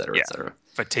resource, et cetera, yeah. et cetera.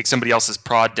 If I take somebody else's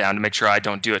prod down to make sure I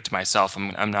don't do it to myself,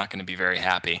 I'm not going to be very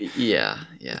happy. Yeah,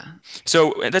 yeah.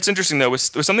 So that's interesting though. With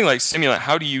something like Simulant,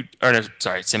 how do you, or no,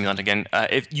 sorry, Simulant again.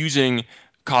 If using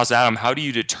Causatom, how do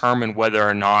you determine whether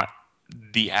or not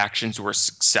the actions were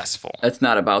successful? It's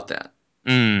not about that,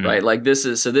 Mm, right? Like this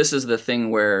is the thing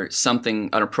where an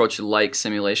approach like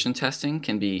simulation testing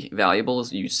can be valuable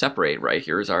is you separate, right?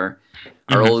 Here's our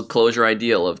hmm. old Clojure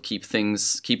ideal of keep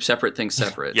separate things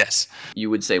separate. Yes. You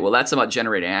would say, well, that's about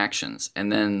generating actions,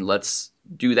 and then let's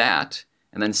do that,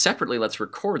 and then separately let's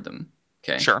record them,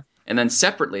 okay? Sure. And then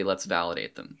separately let's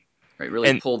validate them, right? Really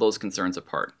And pull those concerns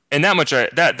apart. that much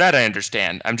that I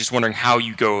understand. I'm just wondering how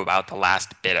you go about the last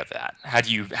bit of that. How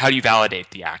do you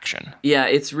validate the action? Yeah,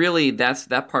 it's really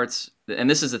that part's, and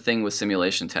this is the thing with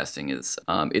simulation testing is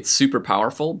it's super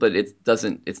powerful, but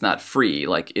it's not free.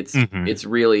 Like Hmm. it's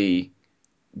really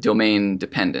domain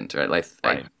dependent, right? Like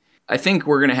Right. I think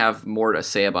we're gonna have more to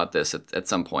say about this at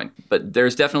some point, but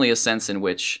there's definitely a sense in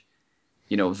which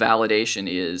validation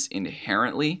is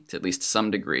inherently, to at least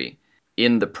some degree,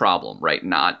 in the problem, right?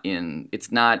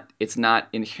 It's not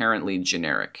inherently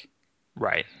generic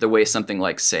Right. the way something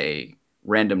like, say,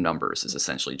 random numbers is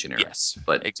essentially generic. Yes.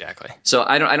 But Exactly. so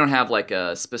I don't have like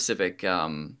a specific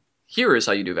here is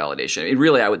how you do validation. It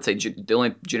really, I would say the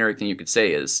only generic thing you could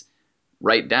say is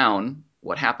write down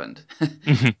what happened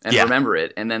Hmm. and Yeah. remember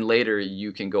it, and then later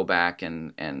you can go back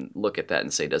and look at that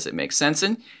and say, does it make sense?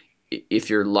 And if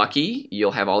you're lucky,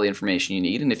 you'll have all the information you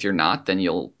need, and if you're not, then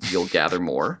you'll gather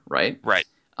more, right? Right.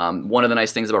 One of the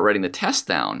nice things about writing the test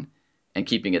down and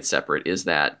keeping it separate is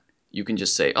that you can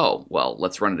just say, oh, well,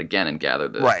 let's run it again and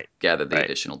Right. gather the Right.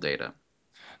 additional data.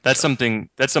 That's So,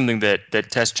 something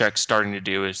that Test Check's starting to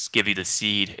do is give you the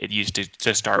seed it used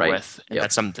to start right. with, and Yep.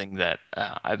 that's something that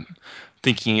I'm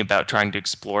thinking about trying to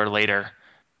explore later.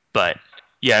 But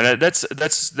yeah, that's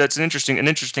an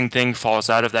interesting thing falls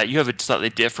out of that. You have a slightly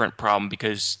different problem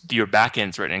because your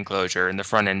backend's written in Clojure and the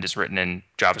front end is written in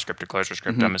JavaScript or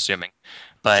ClojureScript, hmm I'm assuming.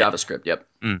 But JavaScript. Yep.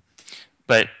 mm,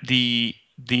 but the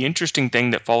interesting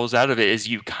thing that falls out of it is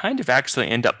you kind of actually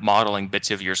end up modeling bits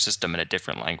of your system in a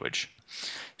different language.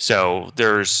 So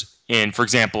for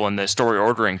example, in the story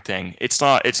ordering thing, it's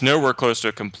nowhere close to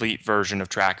a complete version of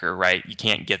Tracker, right? You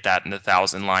can't get that in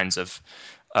 1,000 lines of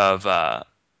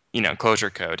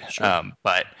Clojure code. Sure.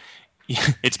 But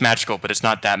it's magical, but it's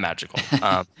not that magical.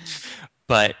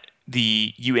 But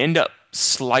you end up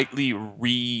slightly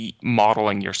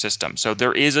remodeling your system. So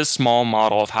there is a small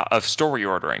model of story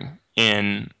ordering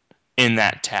in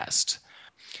that test,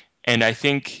 and I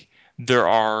think there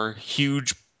are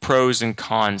huge pros and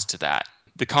cons to that.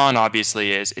 The con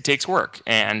obviously is it takes work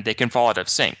and they can fall out of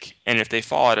sync. And if they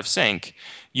fall out of sync,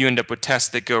 you end up with tests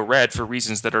that go red for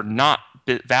reasons that are not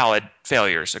valid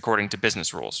failures according to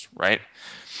business rules, right?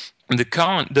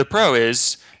 The pro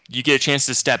is you get a chance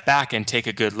to step back and take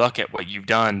a good look at what you've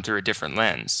done through a different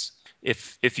lens.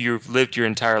 If you've lived your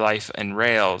entire life in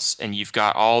Rails and you've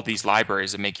got all these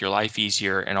libraries that make your life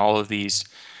easier and all of these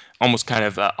almost kind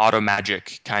of auto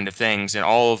magic kind of things and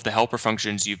all of the helper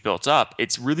functions you've built up,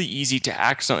 it's really easy to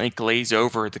accidentally glaze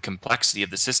over the complexity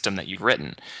of the system that you've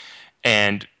written.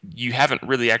 And you haven't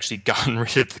really actually gotten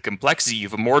rid of the complexity,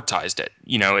 you've amortized it.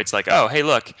 It's like, oh, hey,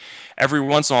 look, every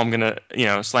once in a while I'm going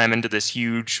to, slam into this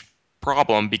huge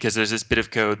problem because there's this bit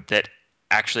of code that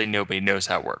actually nobody knows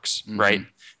how it works, right? Mm-hmm.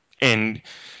 And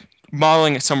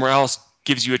modeling it somewhere else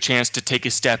gives you a chance to take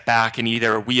a step back and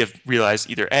either we have realized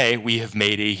either A, we have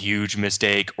made a huge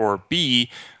mistake, or B,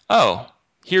 oh,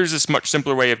 here's this much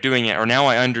simpler way of doing it, or now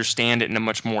I understand it in a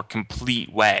much more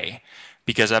complete way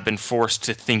because I've been forced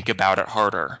to think about it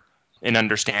harder and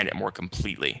understand it more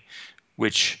completely,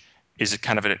 which is a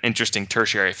kind of an interesting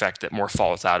tertiary effect that more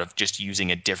falls out of just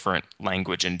using a different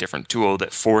language and different tool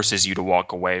that forces you to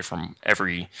walk away from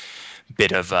every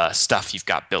bit of stuff you've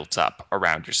got built up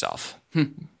around yourself,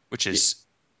 which Yeah. is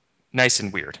nice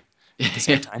and weird at the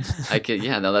same Yeah, time. I could.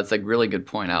 Yeah, no, that's a really good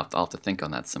point. I'll have to think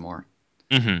on that some more.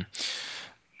 Mm-hmm.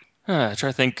 Try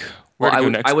to think Well, where to go I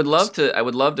next would with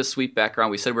this. love to sweep back around.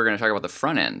 We said we were going to talk about the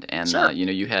front end, and Sure,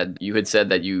 you had said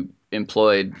that you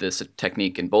employed this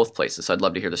technique in both places. So I'd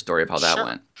love to hear the story of how that sure.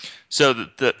 went. So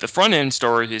the front end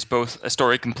story is both a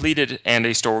story completed and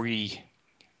a story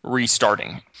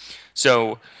restarting.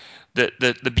 So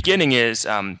the beginning is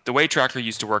the way Tracker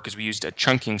used to work is we used a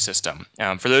chunking system.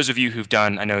 For those of you who've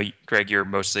done, I know, Greg, you're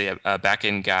mostly a back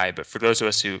end guy, but for those of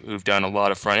us who've done a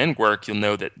lot of front end work, you'll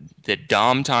know that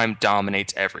DOM time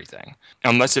dominates everything.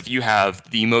 Unless if you have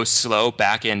the most slow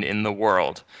back end in the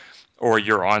world or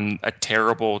you're on a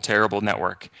terrible, terrible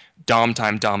network, DOM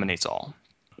time dominates all.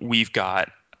 We've got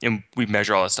and we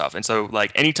measure all this stuff. And so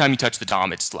like anytime you touch the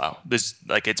DOM, it's slow. This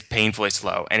like it's painfully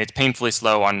slow. And it's painfully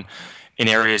slow on in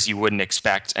areas you wouldn't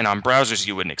expect and on browsers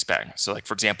you wouldn't expect. So like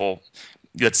for example,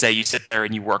 let's say you sit there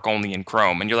and you work only in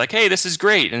Chrome and you're like, hey, this is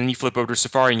great. And then you flip over to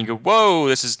Safari and you go, whoa,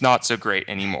 this is not so great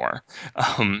anymore.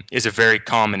 Is a very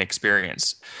common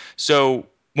experience. So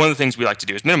one of the things we like to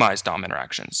do is minimize DOM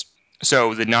interactions.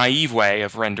 So the naive way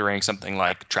of rendering something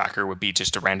like Tracker would be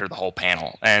just to render the whole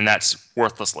panel, and that's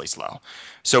worthlessly slow.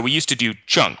 So we used to do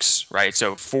chunks, right?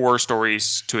 So 4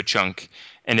 stories to a chunk,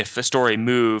 and if a story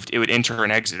moved, it would enter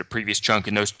and exit a previous chunk,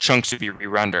 and those chunks would be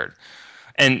re-rendered.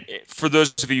 And for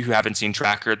those of you who haven't seen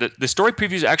Tracker, the story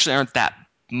previews actually aren't that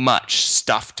much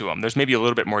stuff to them. There's maybe a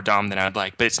little bit more DOM than I'd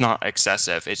like, but it's not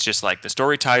excessive. It's just like the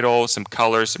story title, some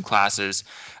colors, some classes,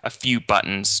 a few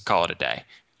buttons, call it a day.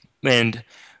 And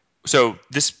so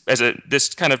this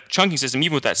kind of chunking system,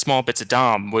 even with that small bits of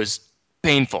DOM, was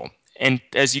painful. And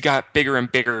as you got bigger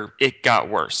and bigger, it got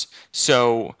worse.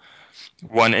 So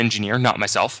one engineer, not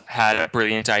myself, had a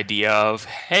brilliant idea of,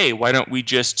 hey, why don't we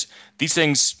just these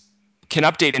things can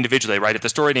update individually, right? If the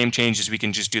story name changes, we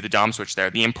can just do the DOM switch there.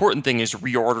 The important thing is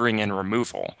reordering and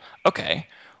removal. Okay,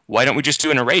 why don't we just do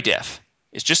an array diff?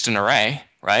 It's just an array,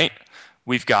 right?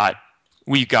 We've got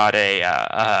we've got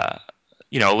a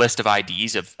list of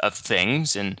IDs of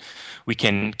things, and we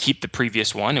can keep the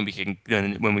previous one, and we can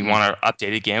then when we Mm. want to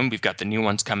update again, we've got the new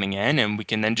ones coming in, and we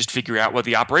can then just figure out what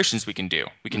the operations we can do.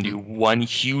 We can Mm-hmm. do one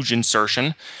huge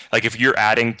insertion. Like if you're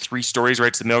adding 3 stories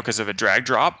right to the middle because of a drag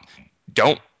drop,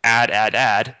 don't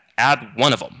add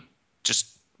one of them. Just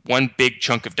one big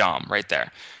chunk of DOM right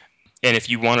there. And if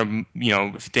you want to,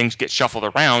 if things get shuffled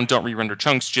around, don't re-render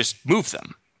chunks, just move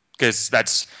them.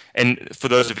 Because and for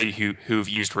those of you who've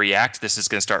used React, this is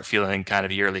going to start feeling kind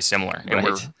of eerily similar. And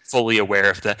we're Right. fully aware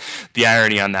of the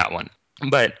irony on that one.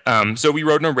 But so we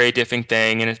wrote an array diffing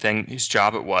thing, and a thing whose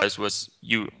job it was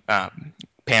you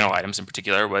panel items in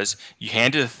particular was you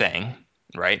handed a thing,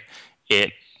 right?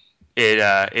 It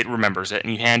it remembers it,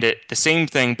 and you hand it the same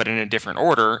thing but in a different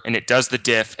order, and it does the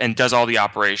diff and does all the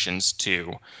operations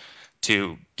to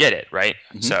get it right.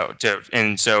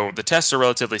 Mm-hmm. So the tests are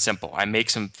relatively simple. I make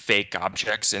some fake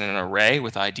objects in an array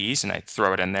with IDs, and I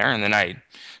throw it in there, and then I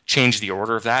change the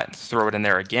order of that, throw it in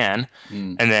there again,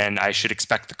 Mm. and then I should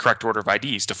expect the correct order of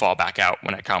IDs to fall back out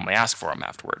when I commonly ask for them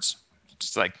afterwards.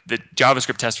 It's like the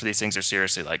JavaScript tests for these things are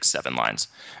seriously like 7 lines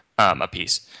a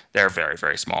piece. They're very,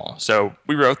 very small. So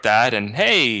we wrote that, and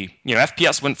hey,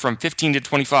 FPS went from 15 to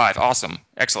 25. Awesome,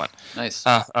 excellent. Nice.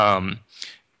 Uh, um,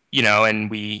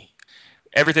 and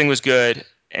everything was good.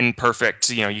 and perfect.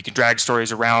 You can drag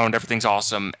stories around, everything's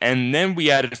awesome. And then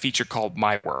we added a feature called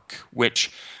My Work,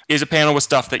 which is a panel with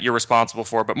stuff that you're responsible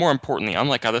for. But more importantly,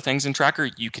 unlike other things in Tracker,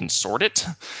 you can sort it,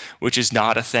 which is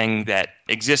not a thing that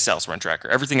exists elsewhere in Tracker.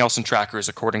 Everything else in Tracker is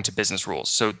according to business rules.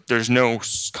 So there's no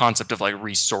concept of like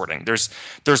resorting. There's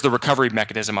the recovery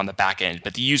mechanism on the back end,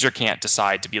 but the user can't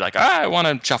decide to be like, I want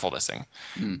to shuffle this thing.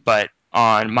 But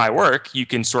on My Work, you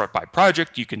can sort by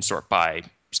project, you can sort by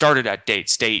started at date,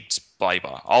 state, blah,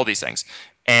 blah, all these things.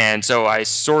 And so I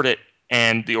sort it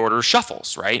and the order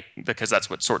shuffles, right? Because that's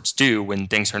what sorts do when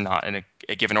things are not in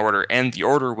a given order. And the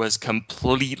order was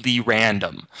completely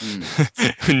random,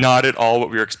 not at all what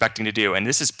we were expecting to do. And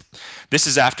this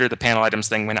is after the panel items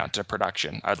thing went out to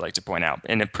production, I'd like to point out,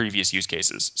 in the previous use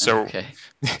cases. So Okay.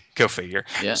 go figure.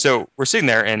 Yeah. So we're sitting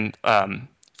there, and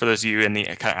for those of you in the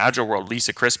kind of agile world,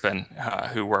 Lisa Crispin,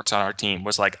 who works on our team,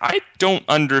 was like, I don't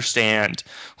understand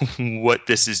what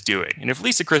this is doing. And if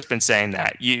Lisa Crispin's saying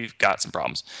that, you've got some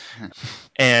problems.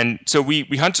 And so we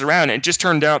hunted around, and it just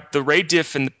turned out the RAID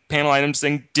diff and the panel items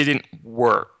thing didn't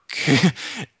work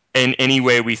in any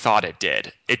way we thought it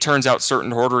did. It turns out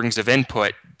certain orderings of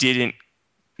input didn't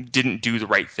do the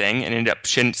right thing and ended up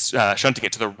shunting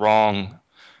it to the wrong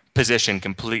position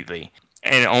completely.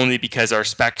 And only because our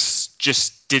specs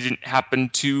just didn't happen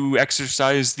to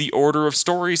exercise the order of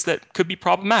stories that could be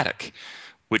problematic,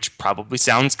 which probably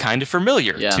sounds kind of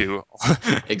familiar Yeah. to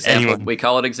Example. anyone. We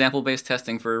call it example-based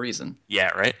testing for a reason. Yeah,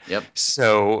 right. Yep.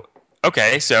 So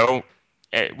okay, so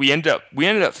we ended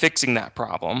up fixing that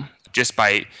problem just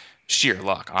by sheer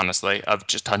luck, honestly, of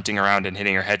just hunting around and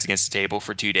hitting our heads against the table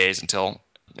for 2 days until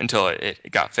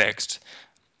it got fixed.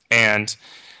 And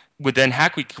then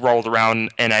Hack Week rolled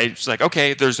around, and I was like,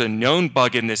 okay, there's a known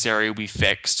bug in this area we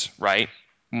fixed, right?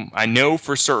 I know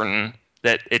for certain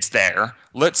that it's there.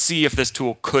 Let's see if this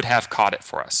tool could have caught it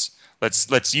for us.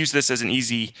 Let's use this as an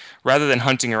easy, rather than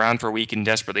hunting around for a week and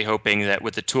desperately hoping that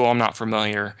with the tool I'm not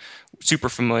super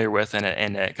familiar with,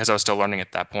 and because I was still learning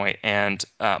at that point, and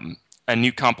a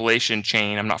new compilation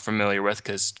chain I'm not familiar with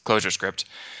because ClojureScript.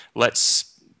 Let's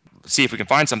see if we can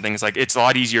find something. It's a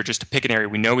lot easier just to pick an area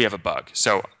we know we have a bug.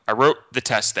 So I wrote the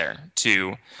test there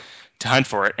to hunt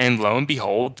for it, and lo and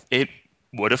behold, it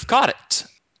would have caught it.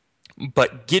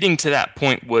 But getting to that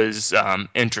point was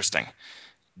interesting.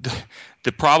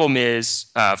 The problem is,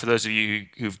 for those of you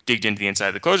who've digged into the inside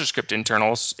of the ClojureScript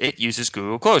internals, it uses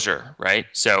Google Closure, right?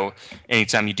 So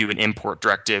anytime you do an import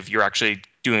directive, you're actually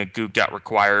doing a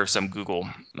goog.require some Google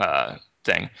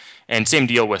thing. And same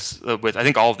deal with I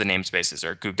think all of the namespaces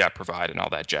are goog.provide and all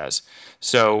that jazz.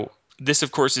 So this,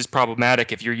 of course, is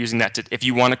problematic if you're using that if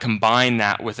you want to combine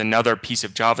that with another piece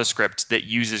of JavaScript that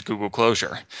uses Google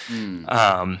Closure.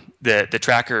 The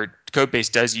Tracker code base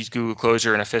does use Google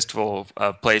Closure in a fistful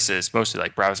of places, mostly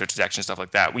like browser detection, stuff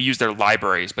like that. We use their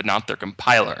libraries, but not their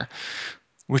compiler,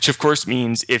 which of course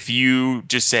means if you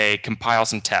just say compile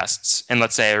some tests, and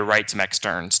let's say I write some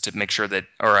externs to make sure that,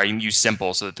 or I use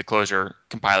simple so that the Closure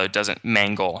compiler doesn't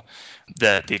mangle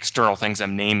the external things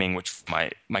I'm naming, which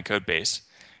my code base,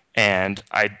 and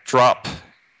I drop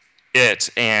it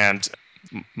and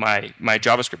my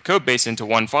JavaScript code base into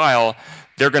one file,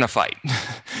 they're going to fight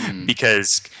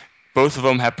because both of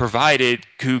them have provided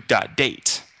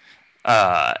goog.date,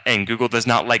 and Google does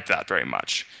not like that very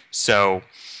much. So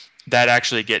that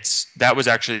was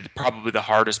actually probably the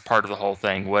hardest part of the whole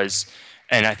thing was,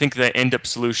 and I think the end up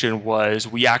solution was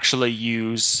we actually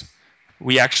use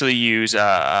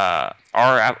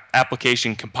our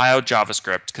application compiled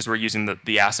JavaScript because we're using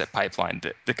the asset pipeline,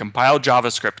 the compiled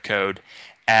JavaScript code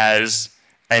as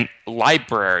a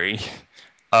library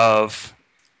of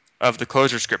the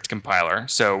ClojureScript compiler.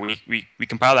 So we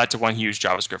compile that to one huge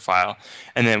JavaScript file,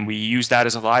 and then we use that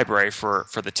as a library for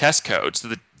the test code. So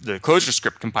the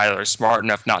ClojureScript compiler is smart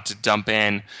enough not to dump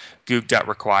in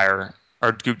goog.require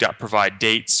or goog.provide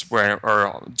dates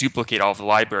or duplicate all of the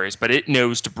libraries, but it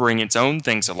knows to bring its own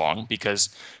things along because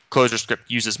ClojureScript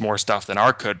uses more stuff than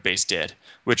our code base did,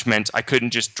 which meant I couldn't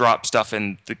just drop stuff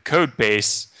in the code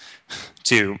base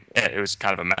it was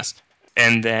kind of a mess.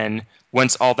 And then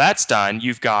once all that's done,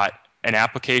 you've got an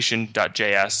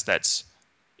application.js that's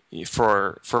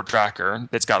for Tracker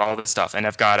that's got all this stuff, and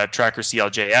I've got a Tracker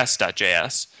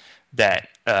CLJS.js that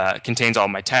contains all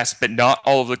my tests, but not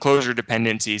all of the Clojure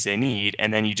dependencies they need,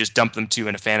 and then you just dump them to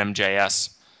in a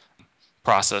Phantom.js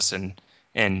process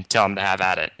and tell them to have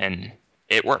at it, and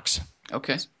it works.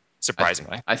 Okay.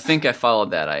 Surprisingly. I think I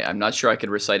followed that. I'm not sure I could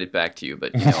recite it back to you,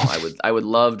 but I would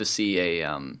love to see a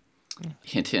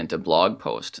hint a blog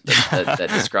post that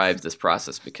describes this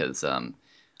process because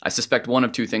I suspect one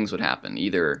of two things would happen.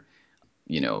 Either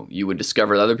you would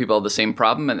discover that other people have the same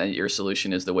problem and that your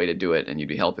solution is the way to do it and you'd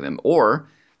be helping them. Or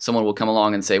someone will come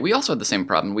along and say, we also had the same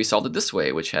problem. We solved it this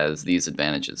way, which has these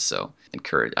advantages. So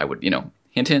encourage, I would,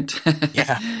 hint, hint.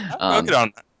 Yeah, I'll get um,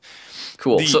 on that.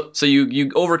 cool. The So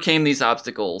you overcame these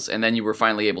obstacles and then you were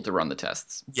finally able to run the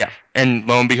tests. Yeah, and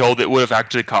lo and behold, it would have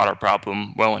actually caught our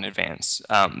problem well in advance.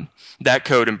 That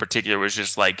code in particular was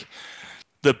just like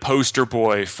the poster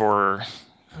boy for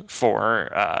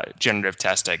generative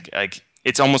testing. Like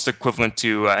it's almost equivalent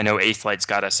to I know Athlight's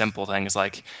got a simple thing is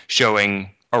like showing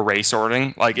array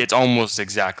sorting. Like it's almost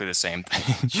exactly the same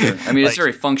thing. Sure. I mean, it's Like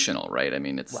very functional, right? I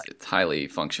mean, it's right, it's highly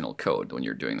functional code when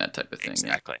you're doing that type of thing.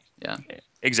 Yeah. exactly. Yeah.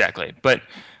 Exactly. But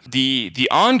the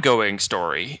ongoing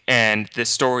story, and this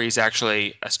story is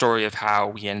actually a story of how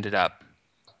we ended up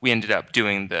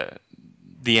doing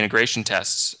the integration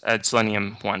tests at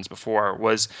Selenium ones before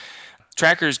was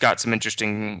Tracker's got some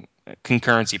interesting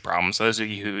concurrency problems. So those of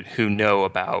you who know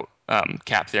about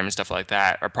cap theorem and stuff like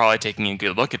that are probably taking a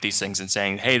good look at these things and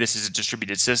saying, hey, this is a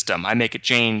distributed system. I make a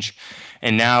change,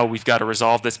 and now we've got to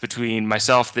resolve this between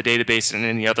myself, the database, and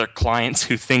any other clients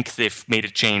who think they've made a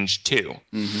change too.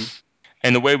 Mm-hmm.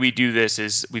 And the way we do this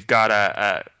is we have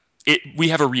a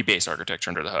rebase architecture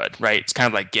under the hood, right? It's kind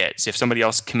of like Git. So if somebody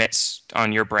else commits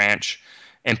on your branch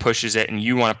and pushes it and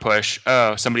you want to push,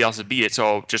 oh, somebody else has beat it,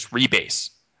 so just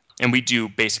rebase. And we do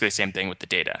basically the same thing with the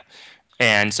data.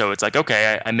 And so it's like,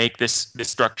 okay, I make this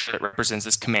structure that represents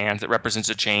this command that represents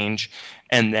a change,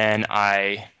 and then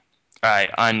I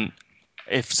on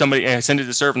if somebody I send it to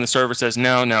the server and the server says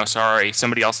no, no, sorry,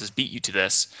 somebody else has beat you to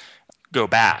this, go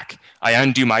back. I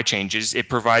undo my changes. It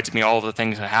provides me all the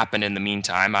things that happened in the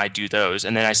meantime. I do those,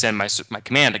 and then I send my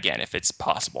command again if it's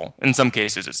possible. In some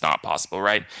cases, it's not possible,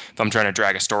 right? If I'm trying to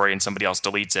drag a story and somebody else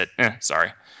deletes it,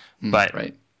 sorry. But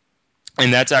Right.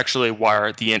 and that's actually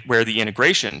where the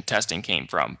integration testing came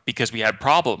from because we had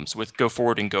problems with go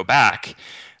forward and go back.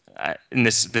 And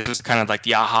this was kind of like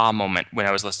the aha moment when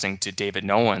I was listening to David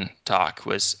Nolan talk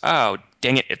was, oh,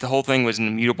 dang it, if the whole thing was an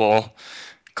immutable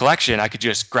collection, I could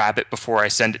just grab it before I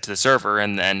send it to the server,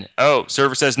 and then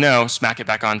server says no, smack it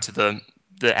back onto the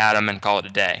Atom and call it a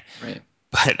day. Right.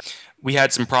 But we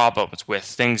had some problems with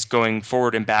things going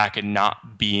forward and back and not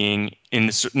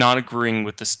agreeing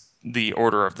with the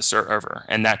order of the server,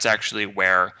 and that's actually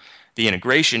where the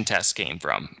integration tests came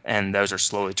from, and those are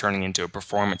slowly turning into a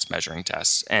performance measuring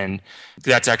tests. And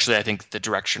that's actually, I think, the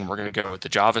direction we're going to go with the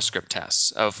JavaScript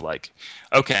tests of like,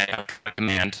 okay, I've got a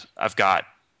command, I've got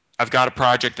a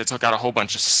project that's got a whole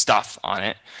bunch of stuff on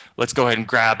it. Let's go ahead and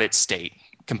grab its state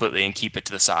completely and keep it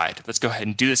to the side. Let's go ahead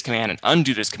and do this command and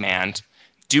undo this command.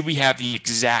 Do we have the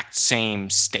exact same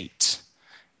state?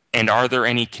 And are there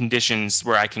any conditions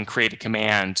where I can create a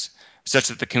command such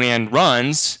that the command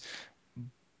runs,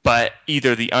 but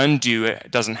either the undo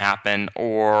doesn't happen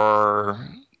or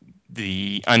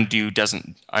the undo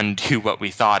doesn't undo what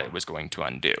we thought it was going to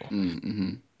undo?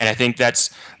 Mm-hmm. And I think that's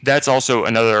also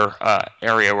another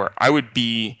area where I would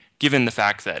be given the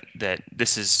fact that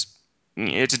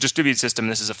it's a distributed system.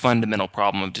 This is a fundamental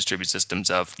problem of distributed systems.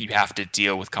 Of you have to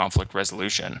deal with conflict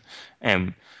resolution,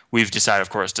 and we've decided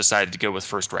to go with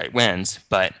first right wins.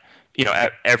 But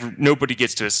nobody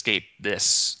gets to escape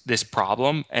this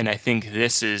problem, and I think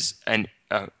this is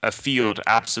a field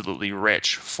absolutely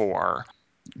rich for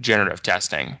generative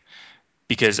testing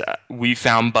because we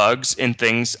found bugs in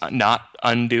things not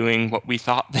undoing what we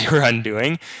thought they were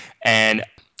undoing, and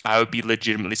I would be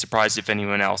legitimately surprised if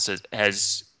anyone else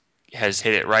has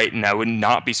hit it right, and I would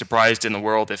not be surprised in the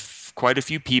world if quite a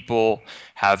few people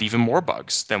have even more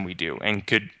bugs than we do and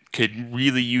could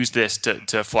really use this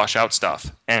to flush out stuff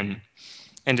and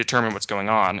determine what's going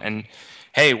on. And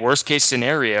hey, worst case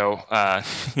scenario,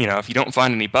 if you don't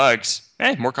find any bugs,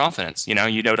 more confidence. You know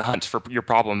to hunt for your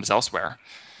problems elsewhere,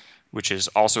 which is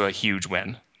also a huge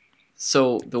win.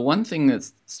 So the one thing that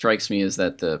strikes me is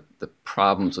that the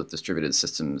problems with distributed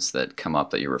systems that come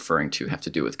up that you're referring to have to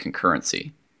do with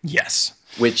concurrency, Yes,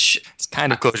 which it's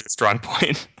kind of close to a strong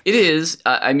point. it is.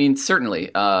 I mean,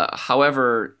 certainly.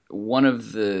 However, one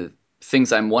of the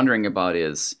things I'm wondering about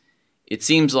is it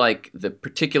seems like the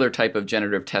particular type of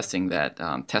generative testing that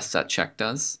test.check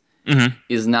does Mm-hmm.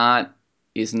 is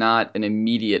not an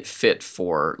immediate fit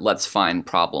for let's find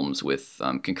problems with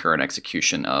concurrent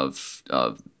execution of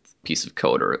piece of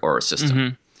code or a system.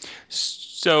 Mm-hmm.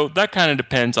 So that kind of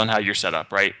depends on how you're set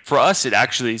up, right? For us, it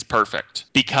actually is perfect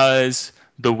because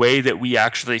the way that we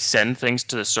actually send things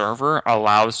to the server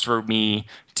allows for me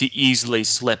to easily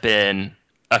slip in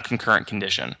a concurrent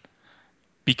condition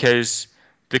because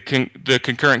the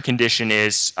concurrent condition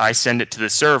is I send it to the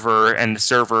server and the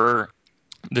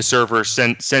server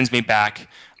sends me back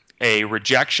a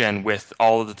rejection with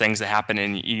all of the things that happen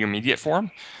in your immediate form.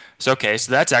 So, okay,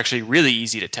 so that's actually really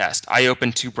easy to test. I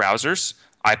open two browsers.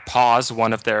 I pause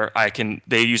one of their,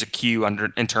 they use a queue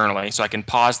internally, so I can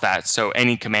pause that. So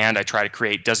any command I try to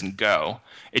create doesn't go.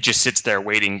 It just sits there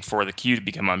waiting for the queue to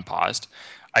become unpaused.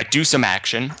 I do some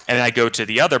action, and then I go to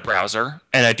the other browser,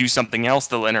 and I do something else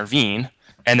that'll intervene,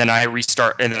 and then I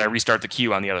restart the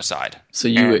queue on the other side. So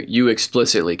And you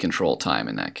explicitly control time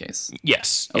in that case.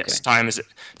 yes, Okay. yes, time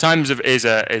is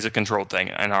a controlled thing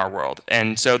in our world,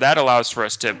 and so that allows for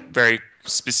us to very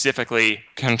specifically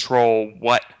control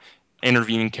what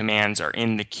intervening commands are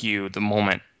in the queue the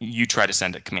moment you try to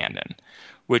send a command in,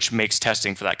 which makes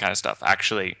testing for that kind of stuff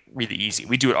actually really easy.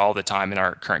 We do it all the time in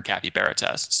our current Capybara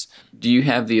tests. Do you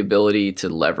have the ability to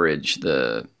leverage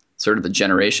the sort of the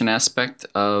generation aspect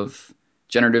of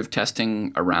generative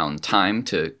testing around time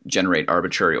to generate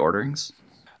arbitrary orderings?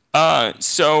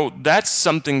 So that's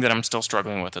something that I'm still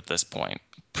struggling with at this point.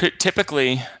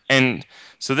 Typically, and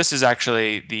so this is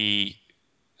actually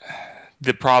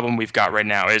the problem we've got right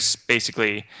now is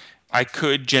basically I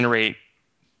could generate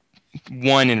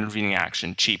one intervening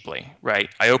action cheaply, right?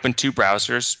 I open two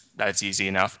browsers, that's easy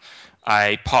enough.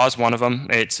 I pause one of them,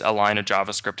 it's a line of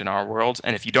JavaScript in our world,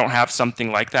 and if you don't have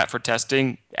something like that for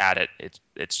testing, add it.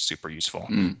 It's super useful.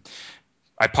 Mm,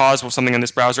 I pause with something in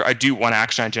this browser, I do one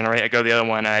action I generate, I go to the other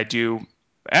one, and I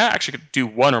actually could do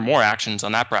one or more actions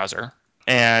on that browser,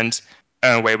 and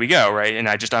away we go, right? And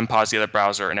I just unpause the other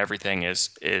browser, and everything is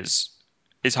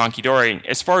honky dory.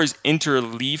 As far as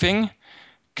interleaving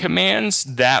commands,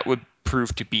 that would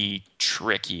prove to be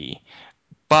tricky.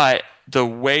 But the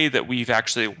way that we've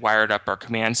actually wired up our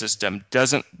command system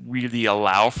doesn't really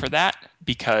allow for that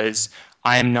because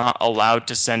I am not allowed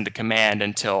to send a command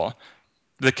until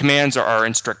the commands are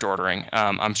in strict ordering.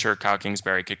 I'm sure Kyle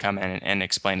Kingsbury could come in and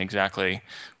explain exactly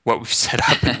what we've set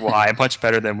up and why much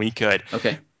better than we could.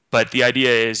 okay. But the idea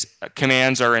is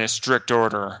commands are in a strict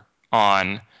order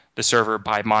on the server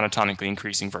by monotonically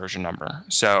increasing version number.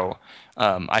 So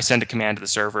I send a command to the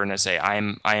server and I say I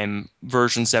am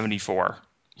version 74.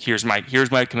 Here's my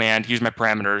command. Here's my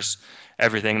parameters.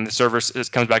 Everything. And the server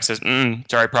comes back and says,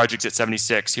 sorry, project's at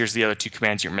 76. Here's the other two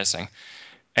commands you're missing.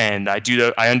 And I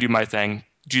undo my thing,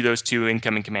 do those two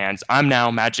incoming commands. I'm now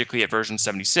magically at version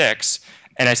 76,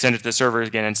 and I send it to the server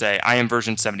again and say, I am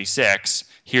version 76.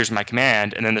 Here's my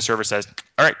command, and then the server says,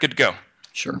 all right, good to go.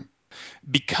 Sure.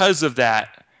 Because of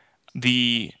that,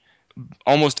 the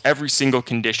almost every single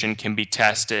condition can be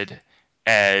tested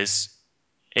as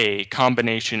a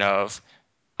combination of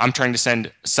I'm trying to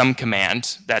send some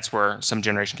command, that's where some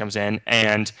generation comes in,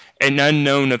 and an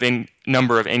unknown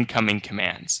number of incoming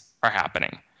commands are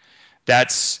happening.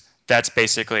 That's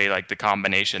basically like the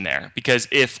combination there. Because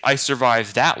if I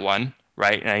survive that one,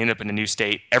 right, and I end up in a new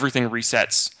state, everything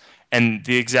resets and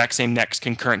the exact same next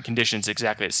concurrent condition is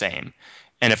exactly the same.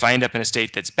 And if I end up in a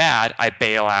state that's bad, I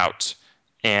bail out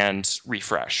and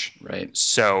refresh. Right.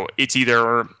 So it's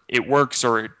either it works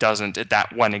or it doesn't at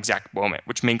that one exact moment,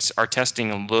 which makes our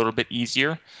testing a little bit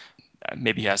easier.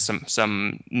 Maybe has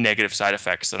some negative side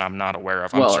effects that I'm not aware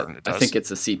of. I'm Well, certain it I think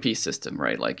does. it's a CP system,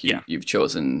 right? Like Yeah, you've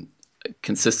chosen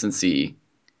consistency,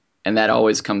 and that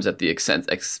always comes at the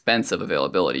expense of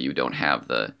availability. You don't have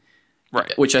the,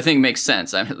 right. which I think makes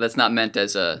sense. I mean, that's not meant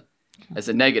as a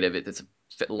negative. It's a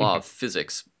law of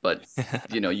physics, but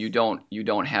you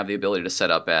don't have the ability to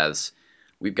set up as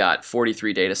we've got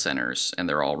 43 data centers and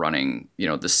they're all running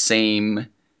the same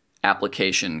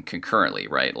application concurrently,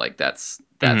 right? Like that's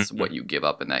what you give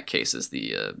up in that case is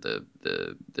the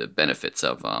benefits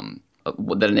of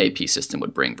that an AP system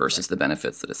would bring versus Right. the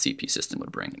benefits that a CP system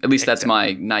would bring. At least that's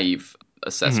Exactly. my naive Mhm.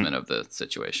 assessment of the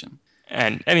situation.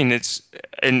 And I mean,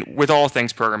 and with all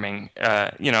things programming,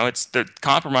 it's the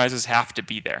compromises have to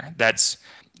be there. That's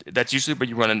usually where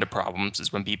you run into problems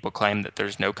is when people claim that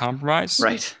there's no compromise.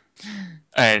 Right.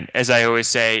 And as I always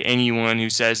say, anyone who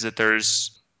says that there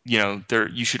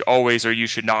you should always or you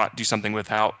should not do something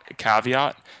without a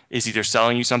caveat is either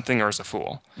selling you something or is a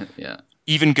fool. Yeah.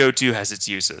 Even GoTo has its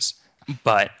uses,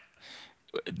 but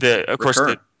of course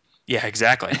Recur. yeah,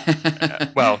 exactly.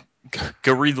 Well,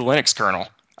 go read the Linux kernel.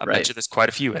 I bet Right. you there's quite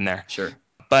a few in there. Sure.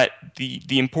 But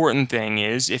the important thing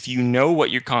is if you know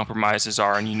what your compromises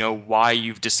are and you know why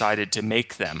you've decided to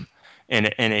make them in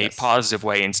a Yes. positive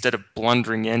way instead of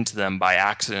blundering into them by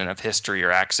accident of history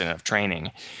or accident of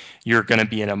training, you're going to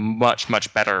be in a much,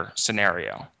 much better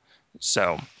scenario.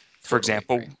 So, for Totally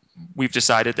example, agree. we've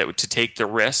decided that to take the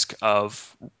risk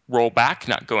of rollback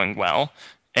not going well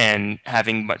and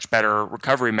having much better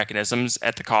recovery mechanisms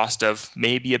at the cost of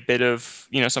maybe a bit of,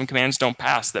 some commands don't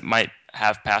pass that might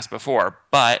have passed before.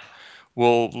 But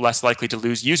we're less likely to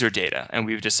lose user data. And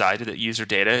we've decided that user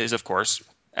data is, of course,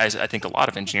 as I think a lot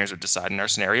of engineers have decided in our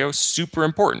scenario, super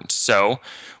important. So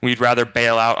we'd rather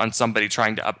bail out on somebody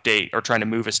trying to update or trying to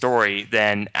move a story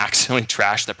than accidentally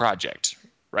trash the project,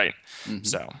 right? Hmm.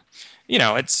 So,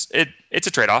 it's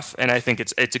a trade-off, and I think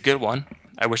it's a good one.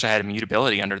 I wish I had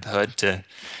immutability under the hood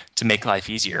to make life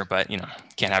easier, but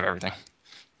can't have everything.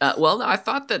 Well, I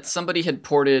thought that somebody had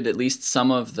ported at least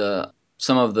some of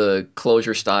the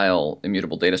closure style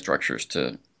immutable data structures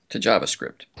to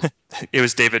JavaScript. It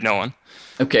was David Nolan.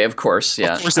 Okay, of course, Of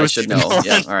yeah, course, it I was should David know.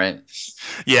 Yeah, Nolan. all right.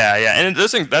 Yeah, yeah, and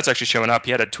those things that's actually showing up.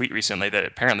 He had a tweet recently that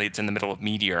apparently it's in the middle of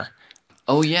Meteor.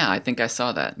 Oh yeah, I think I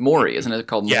saw that. Mori, isn't it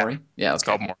called Yeah, Mori? Yeah, it's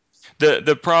okay. called more.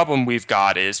 The problem we've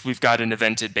got is we've got an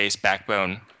evented based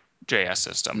backbone JS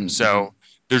system. Mm-hmm. So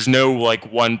there's no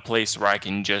like one place where I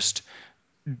can just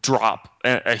drop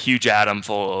a huge atom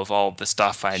full of all the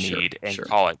stuff I Sure, need and sure.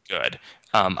 call it good.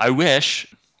 I wish,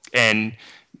 and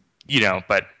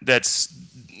but that's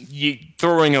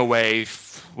throwing away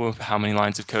how many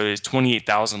lines of code is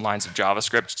 28,000 lines of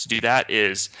JavaScript to do that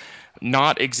is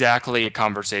not exactly a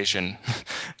conversation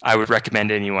I would recommend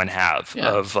anyone have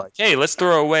Yeah. of like, hey, let's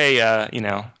throw away,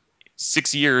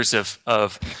 6 years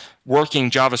of working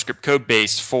JavaScript code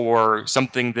base for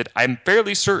something that I'm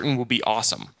fairly certain will be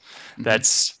awesome. Hmm.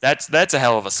 That's a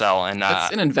hell of a sell, and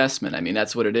That's an investment. I mean,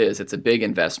 that's what it is. It's a big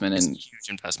investment, it's and a huge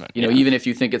investment. Yeah. even if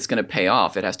you think it's going to pay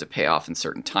off, it has to pay off in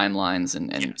certain timelines and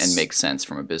Yes. make sense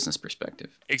from a business perspective.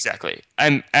 Exactly.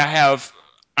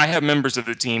 I have members of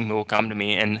the team who will come to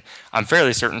me, and I'm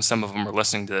fairly certain some of them are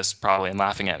listening to this probably and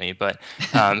laughing at me, but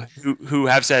who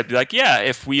have said like, yeah,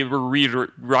 if we were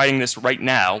rewriting this right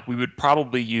now, we would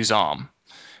probably use OM.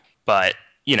 But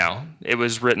it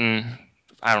was written,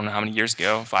 I don't know how many years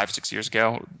ago, 5, 6 years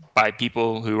ago, by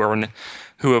people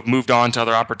who have moved on to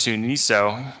other opportunities.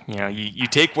 So you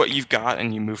take what you've got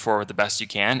and you move forward the best you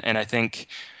can. And I think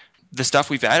the stuff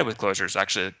we've added with Clojure is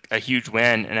actually a huge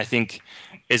win, and I think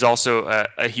is also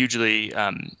a hugely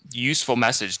useful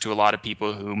message to a lot of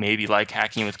people who maybe like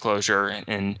hacking with Clojure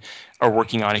and are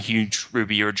working on a huge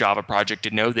Ruby or Java project to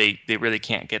know they really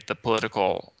can't get the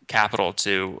political capital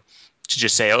to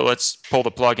just say, oh, let's pull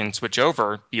the plug and switch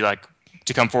over. Be like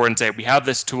to come forward and say, we have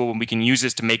this tool and we can use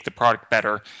this to make the product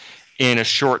better in a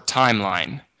short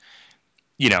timeline.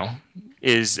 You know,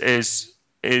 is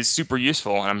super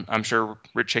useful. And I'm sure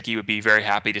Rich Hickey would be very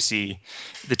happy to see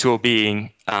the tool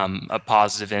being a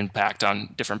positive impact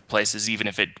on different places, even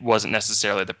if it wasn't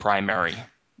necessarily the primary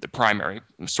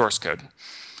source code.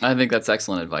 I think that's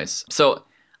excellent advice. So,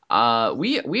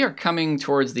 we are coming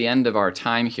towards the end of our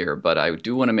time here, but I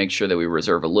do want to make sure that we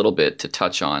reserve a little bit to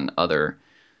touch on other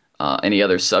any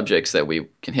other subjects that we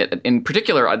can hit. In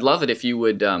particular, I'd love it if you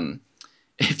would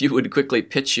if you would quickly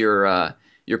pitch your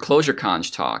Closure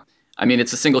Conj talk. I mean,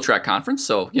 it's a single track conference,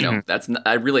 so Mhm.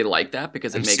 I really like that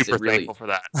because it I'm makes it super really thankful for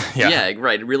that. Yeah. yeah,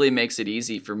 right. It really makes it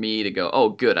easy for me to go, oh,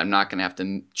 good. I'm not going to have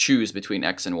to choose between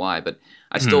X and Y, but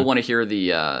I still Mhm. want to hear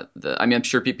the. I mean, I'm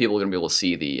sure people are going to be able to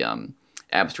see the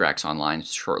abstracts online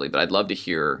shortly, but I'd love to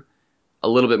hear a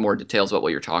little bit more details about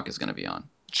what your talk is going to be on.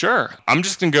 Sure. I'm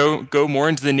just gonna go more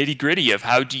into the nitty gritty of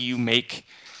how do you make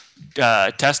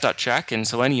test.check and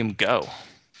Selenium go.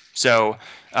 So,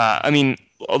 I mean,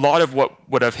 a lot of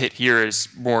what I've hit here is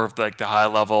more of like the high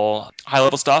level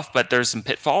stuff, but there's some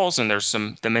pitfalls and there's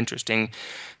some interesting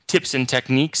tips and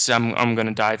techniques I'm going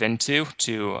to dive into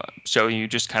to show you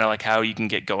just kind of like how you can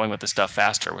get going with the stuff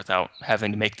faster without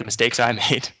having to make the mistakes I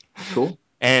made. Cool.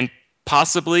 And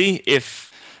possibly, if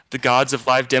the gods of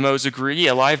live demos agree,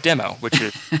 a live demo, which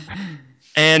is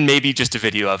and maybe just a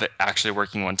video of it actually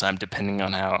working one time, depending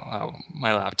on how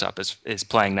my laptop is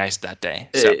playing nice that day.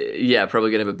 So Yeah,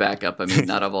 probably gonna have a backup. I mean,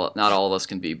 not all of us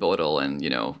can be Bodil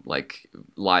and like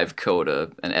live code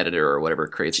an editor or whatever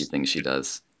crazy thing she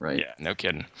does, right? yeah, no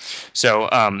kidding. So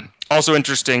also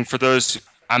interesting for those.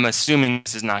 I'm assuming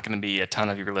this is not going to be a ton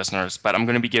of your listeners, but I'm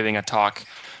going to be giving a talk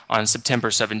on September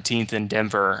 17th in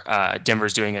Denver.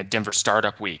 Denver's doing a Denver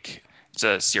Startup Week. It's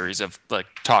a series of like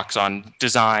talks on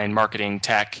design, marketing,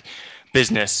 tech,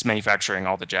 business, manufacturing,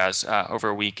 all the jazz over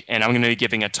a week. And I'm going to be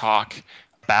giving a talk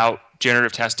about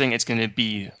generative testing. It's going to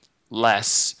be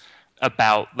less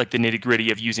about like the nitty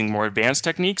gritty of using more advanced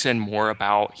techniques and more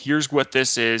about here's what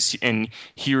this is and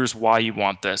here's why you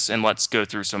want this, and let's go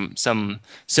through some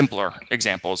simpler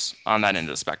examples on that end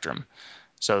of the spectrum.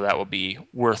 So that will be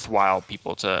worthwhile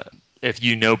people to, if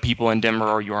you know people in Denver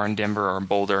or you are in Denver or in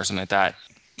Boulder or something like that,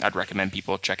 I'd recommend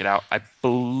people check it out. I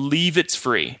believe it's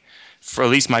free for at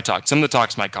least my talk. Some of the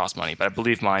talks might cost money, but I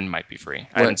believe mine might be free.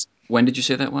 I What haven't when did you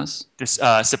say that was? this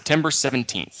September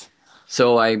 17th.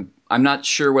 So I'm not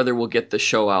sure whether we'll get the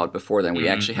show out before then. We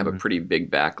actually have a Mm-hmm. pretty big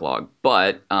backlog.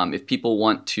 But if people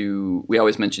want to, we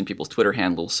always mention people's Twitter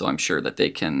handles, so I'm sure that they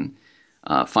can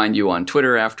find you on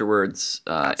Twitter afterwards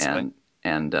Absolutely.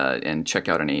 and check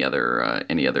out any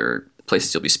other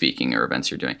places you'll be speaking or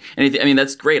events you're doing. I mean,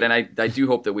 that's great, and I do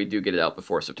hope that we do get it out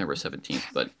before September 17th.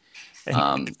 But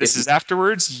And if this if is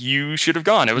afterwards, you should have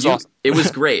gone. It was you, awesome. it was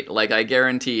great. Like I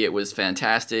guarantee, it was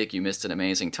fantastic. You missed an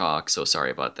amazing talk. So sorry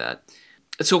about that.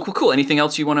 So cool. Anything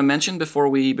else you want to mention before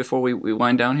we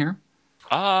wind down here?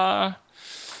 Uh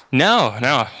no,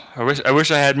 no. I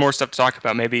wish I had more stuff to talk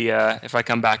about. Maybe if I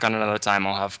come back on another time,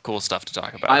 I'll have cool stuff to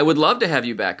talk I about. would love to have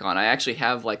you back on. I actually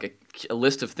have like a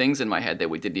list of things in my head that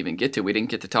we didn't even get to. We didn't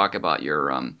get to talk about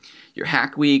your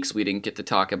hack weeks. We didn't get to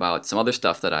talk about some other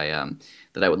stuff that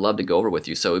I would love to go over with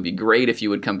you. So it'd be great if you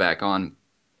would come back on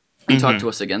and talk Hmm. to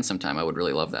us again sometime. I would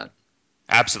really love that.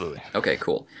 Absolutely. Okay,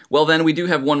 cool. Well, then we do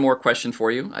have one more question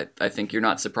for you. I think you're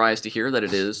not surprised to hear that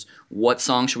it is, what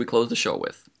song should we close the show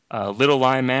with? Little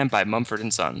Lion Man by Mumford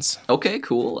and Sons. Okay,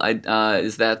 cool.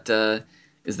 Is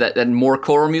that more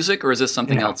choral music or is this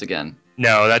something No, else again?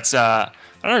 no, that's I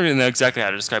don't even know exactly how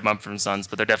to describe Mumford and Sons,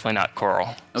 but they're definitely not choral.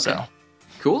 Okay, So,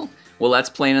 cool. Well, that's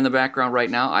playing in the background right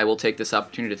now. I will take this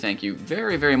opportunity to thank you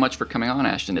very, very much for coming on,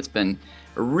 Ashton. It's been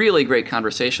a really great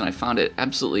conversation. I found it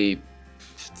absolutely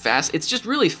fast. It's just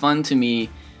really fun to me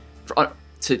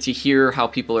to hear how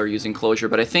people are using Clojure,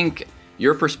 but I think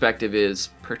your perspective is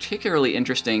particularly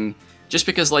interesting just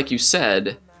because, like you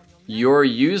said, you're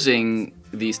using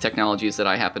these technologies that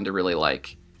I happen to really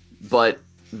like, but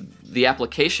the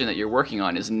application that you're working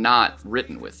on is not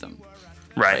written with them,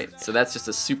 right. right? So that's just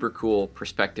a super cool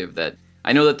perspective that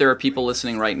I know that there are people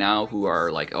listening right now who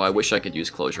are like, oh, I wish I could use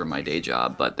Clojure in my day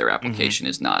job, but their Hmm. application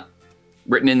is not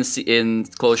written in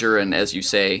Clojure, and as you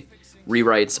say,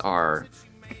 rewrites are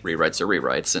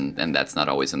rewrites, and that's not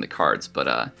always in the cards.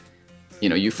 But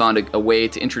you found a way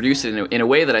to introduce it in a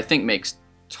way that I think makes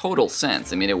total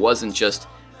sense. I mean, it wasn't just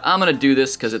I'm gonna do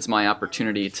this because it's my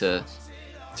opportunity to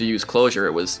use Clojure.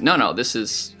 It was no, this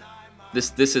is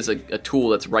a tool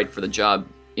that's right for the job,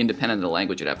 independent of the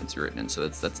language it happens to be written in. So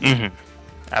that's neat. Hmm. Cool,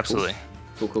 Absolutely.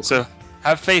 cool. So,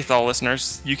 have faith, all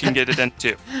listeners. You can get it in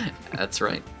too. That's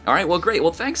right. All right, well, great.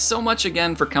 Well, thanks so much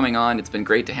again for coming on. It's been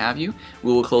great to have you.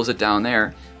 We will close it down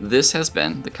there. This has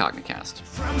been the Cognicast.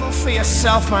 Tremble for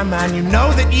yourself, my man. You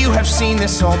know that you have seen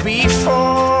this all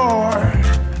before.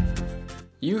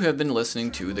 You have been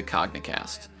listening to the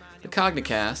Cognicast. The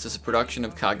Cognicast is a production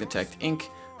of Cognitect Inc.,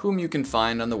 whom you can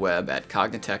find on the web at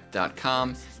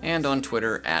cognitect.com and on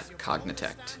Twitter at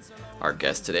Cognitect. Our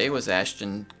guest today was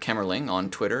Ashton Kemmerling on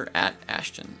Twitter at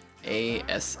Ashton,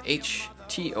 Ashton.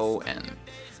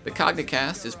 The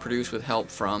Cognicast is produced with help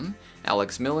from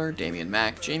Alex Miller, Damian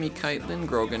Mack, Jamie Kite, Lynn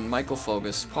Grogan, Michael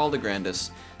Fogus, Paul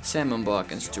DeGrandis, Sam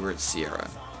Mumbach, and Stuart Sierra.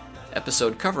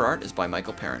 Episode cover art is by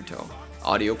Michael Parento.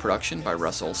 Audio production by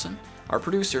Russ Olson. Our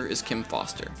producer is Kim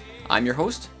Foster. I'm your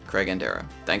host, Craig Andera.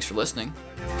 Thanks for listening.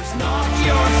 It was not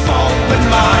your fault but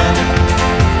mine,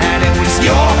 and it was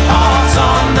your heart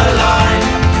on the line.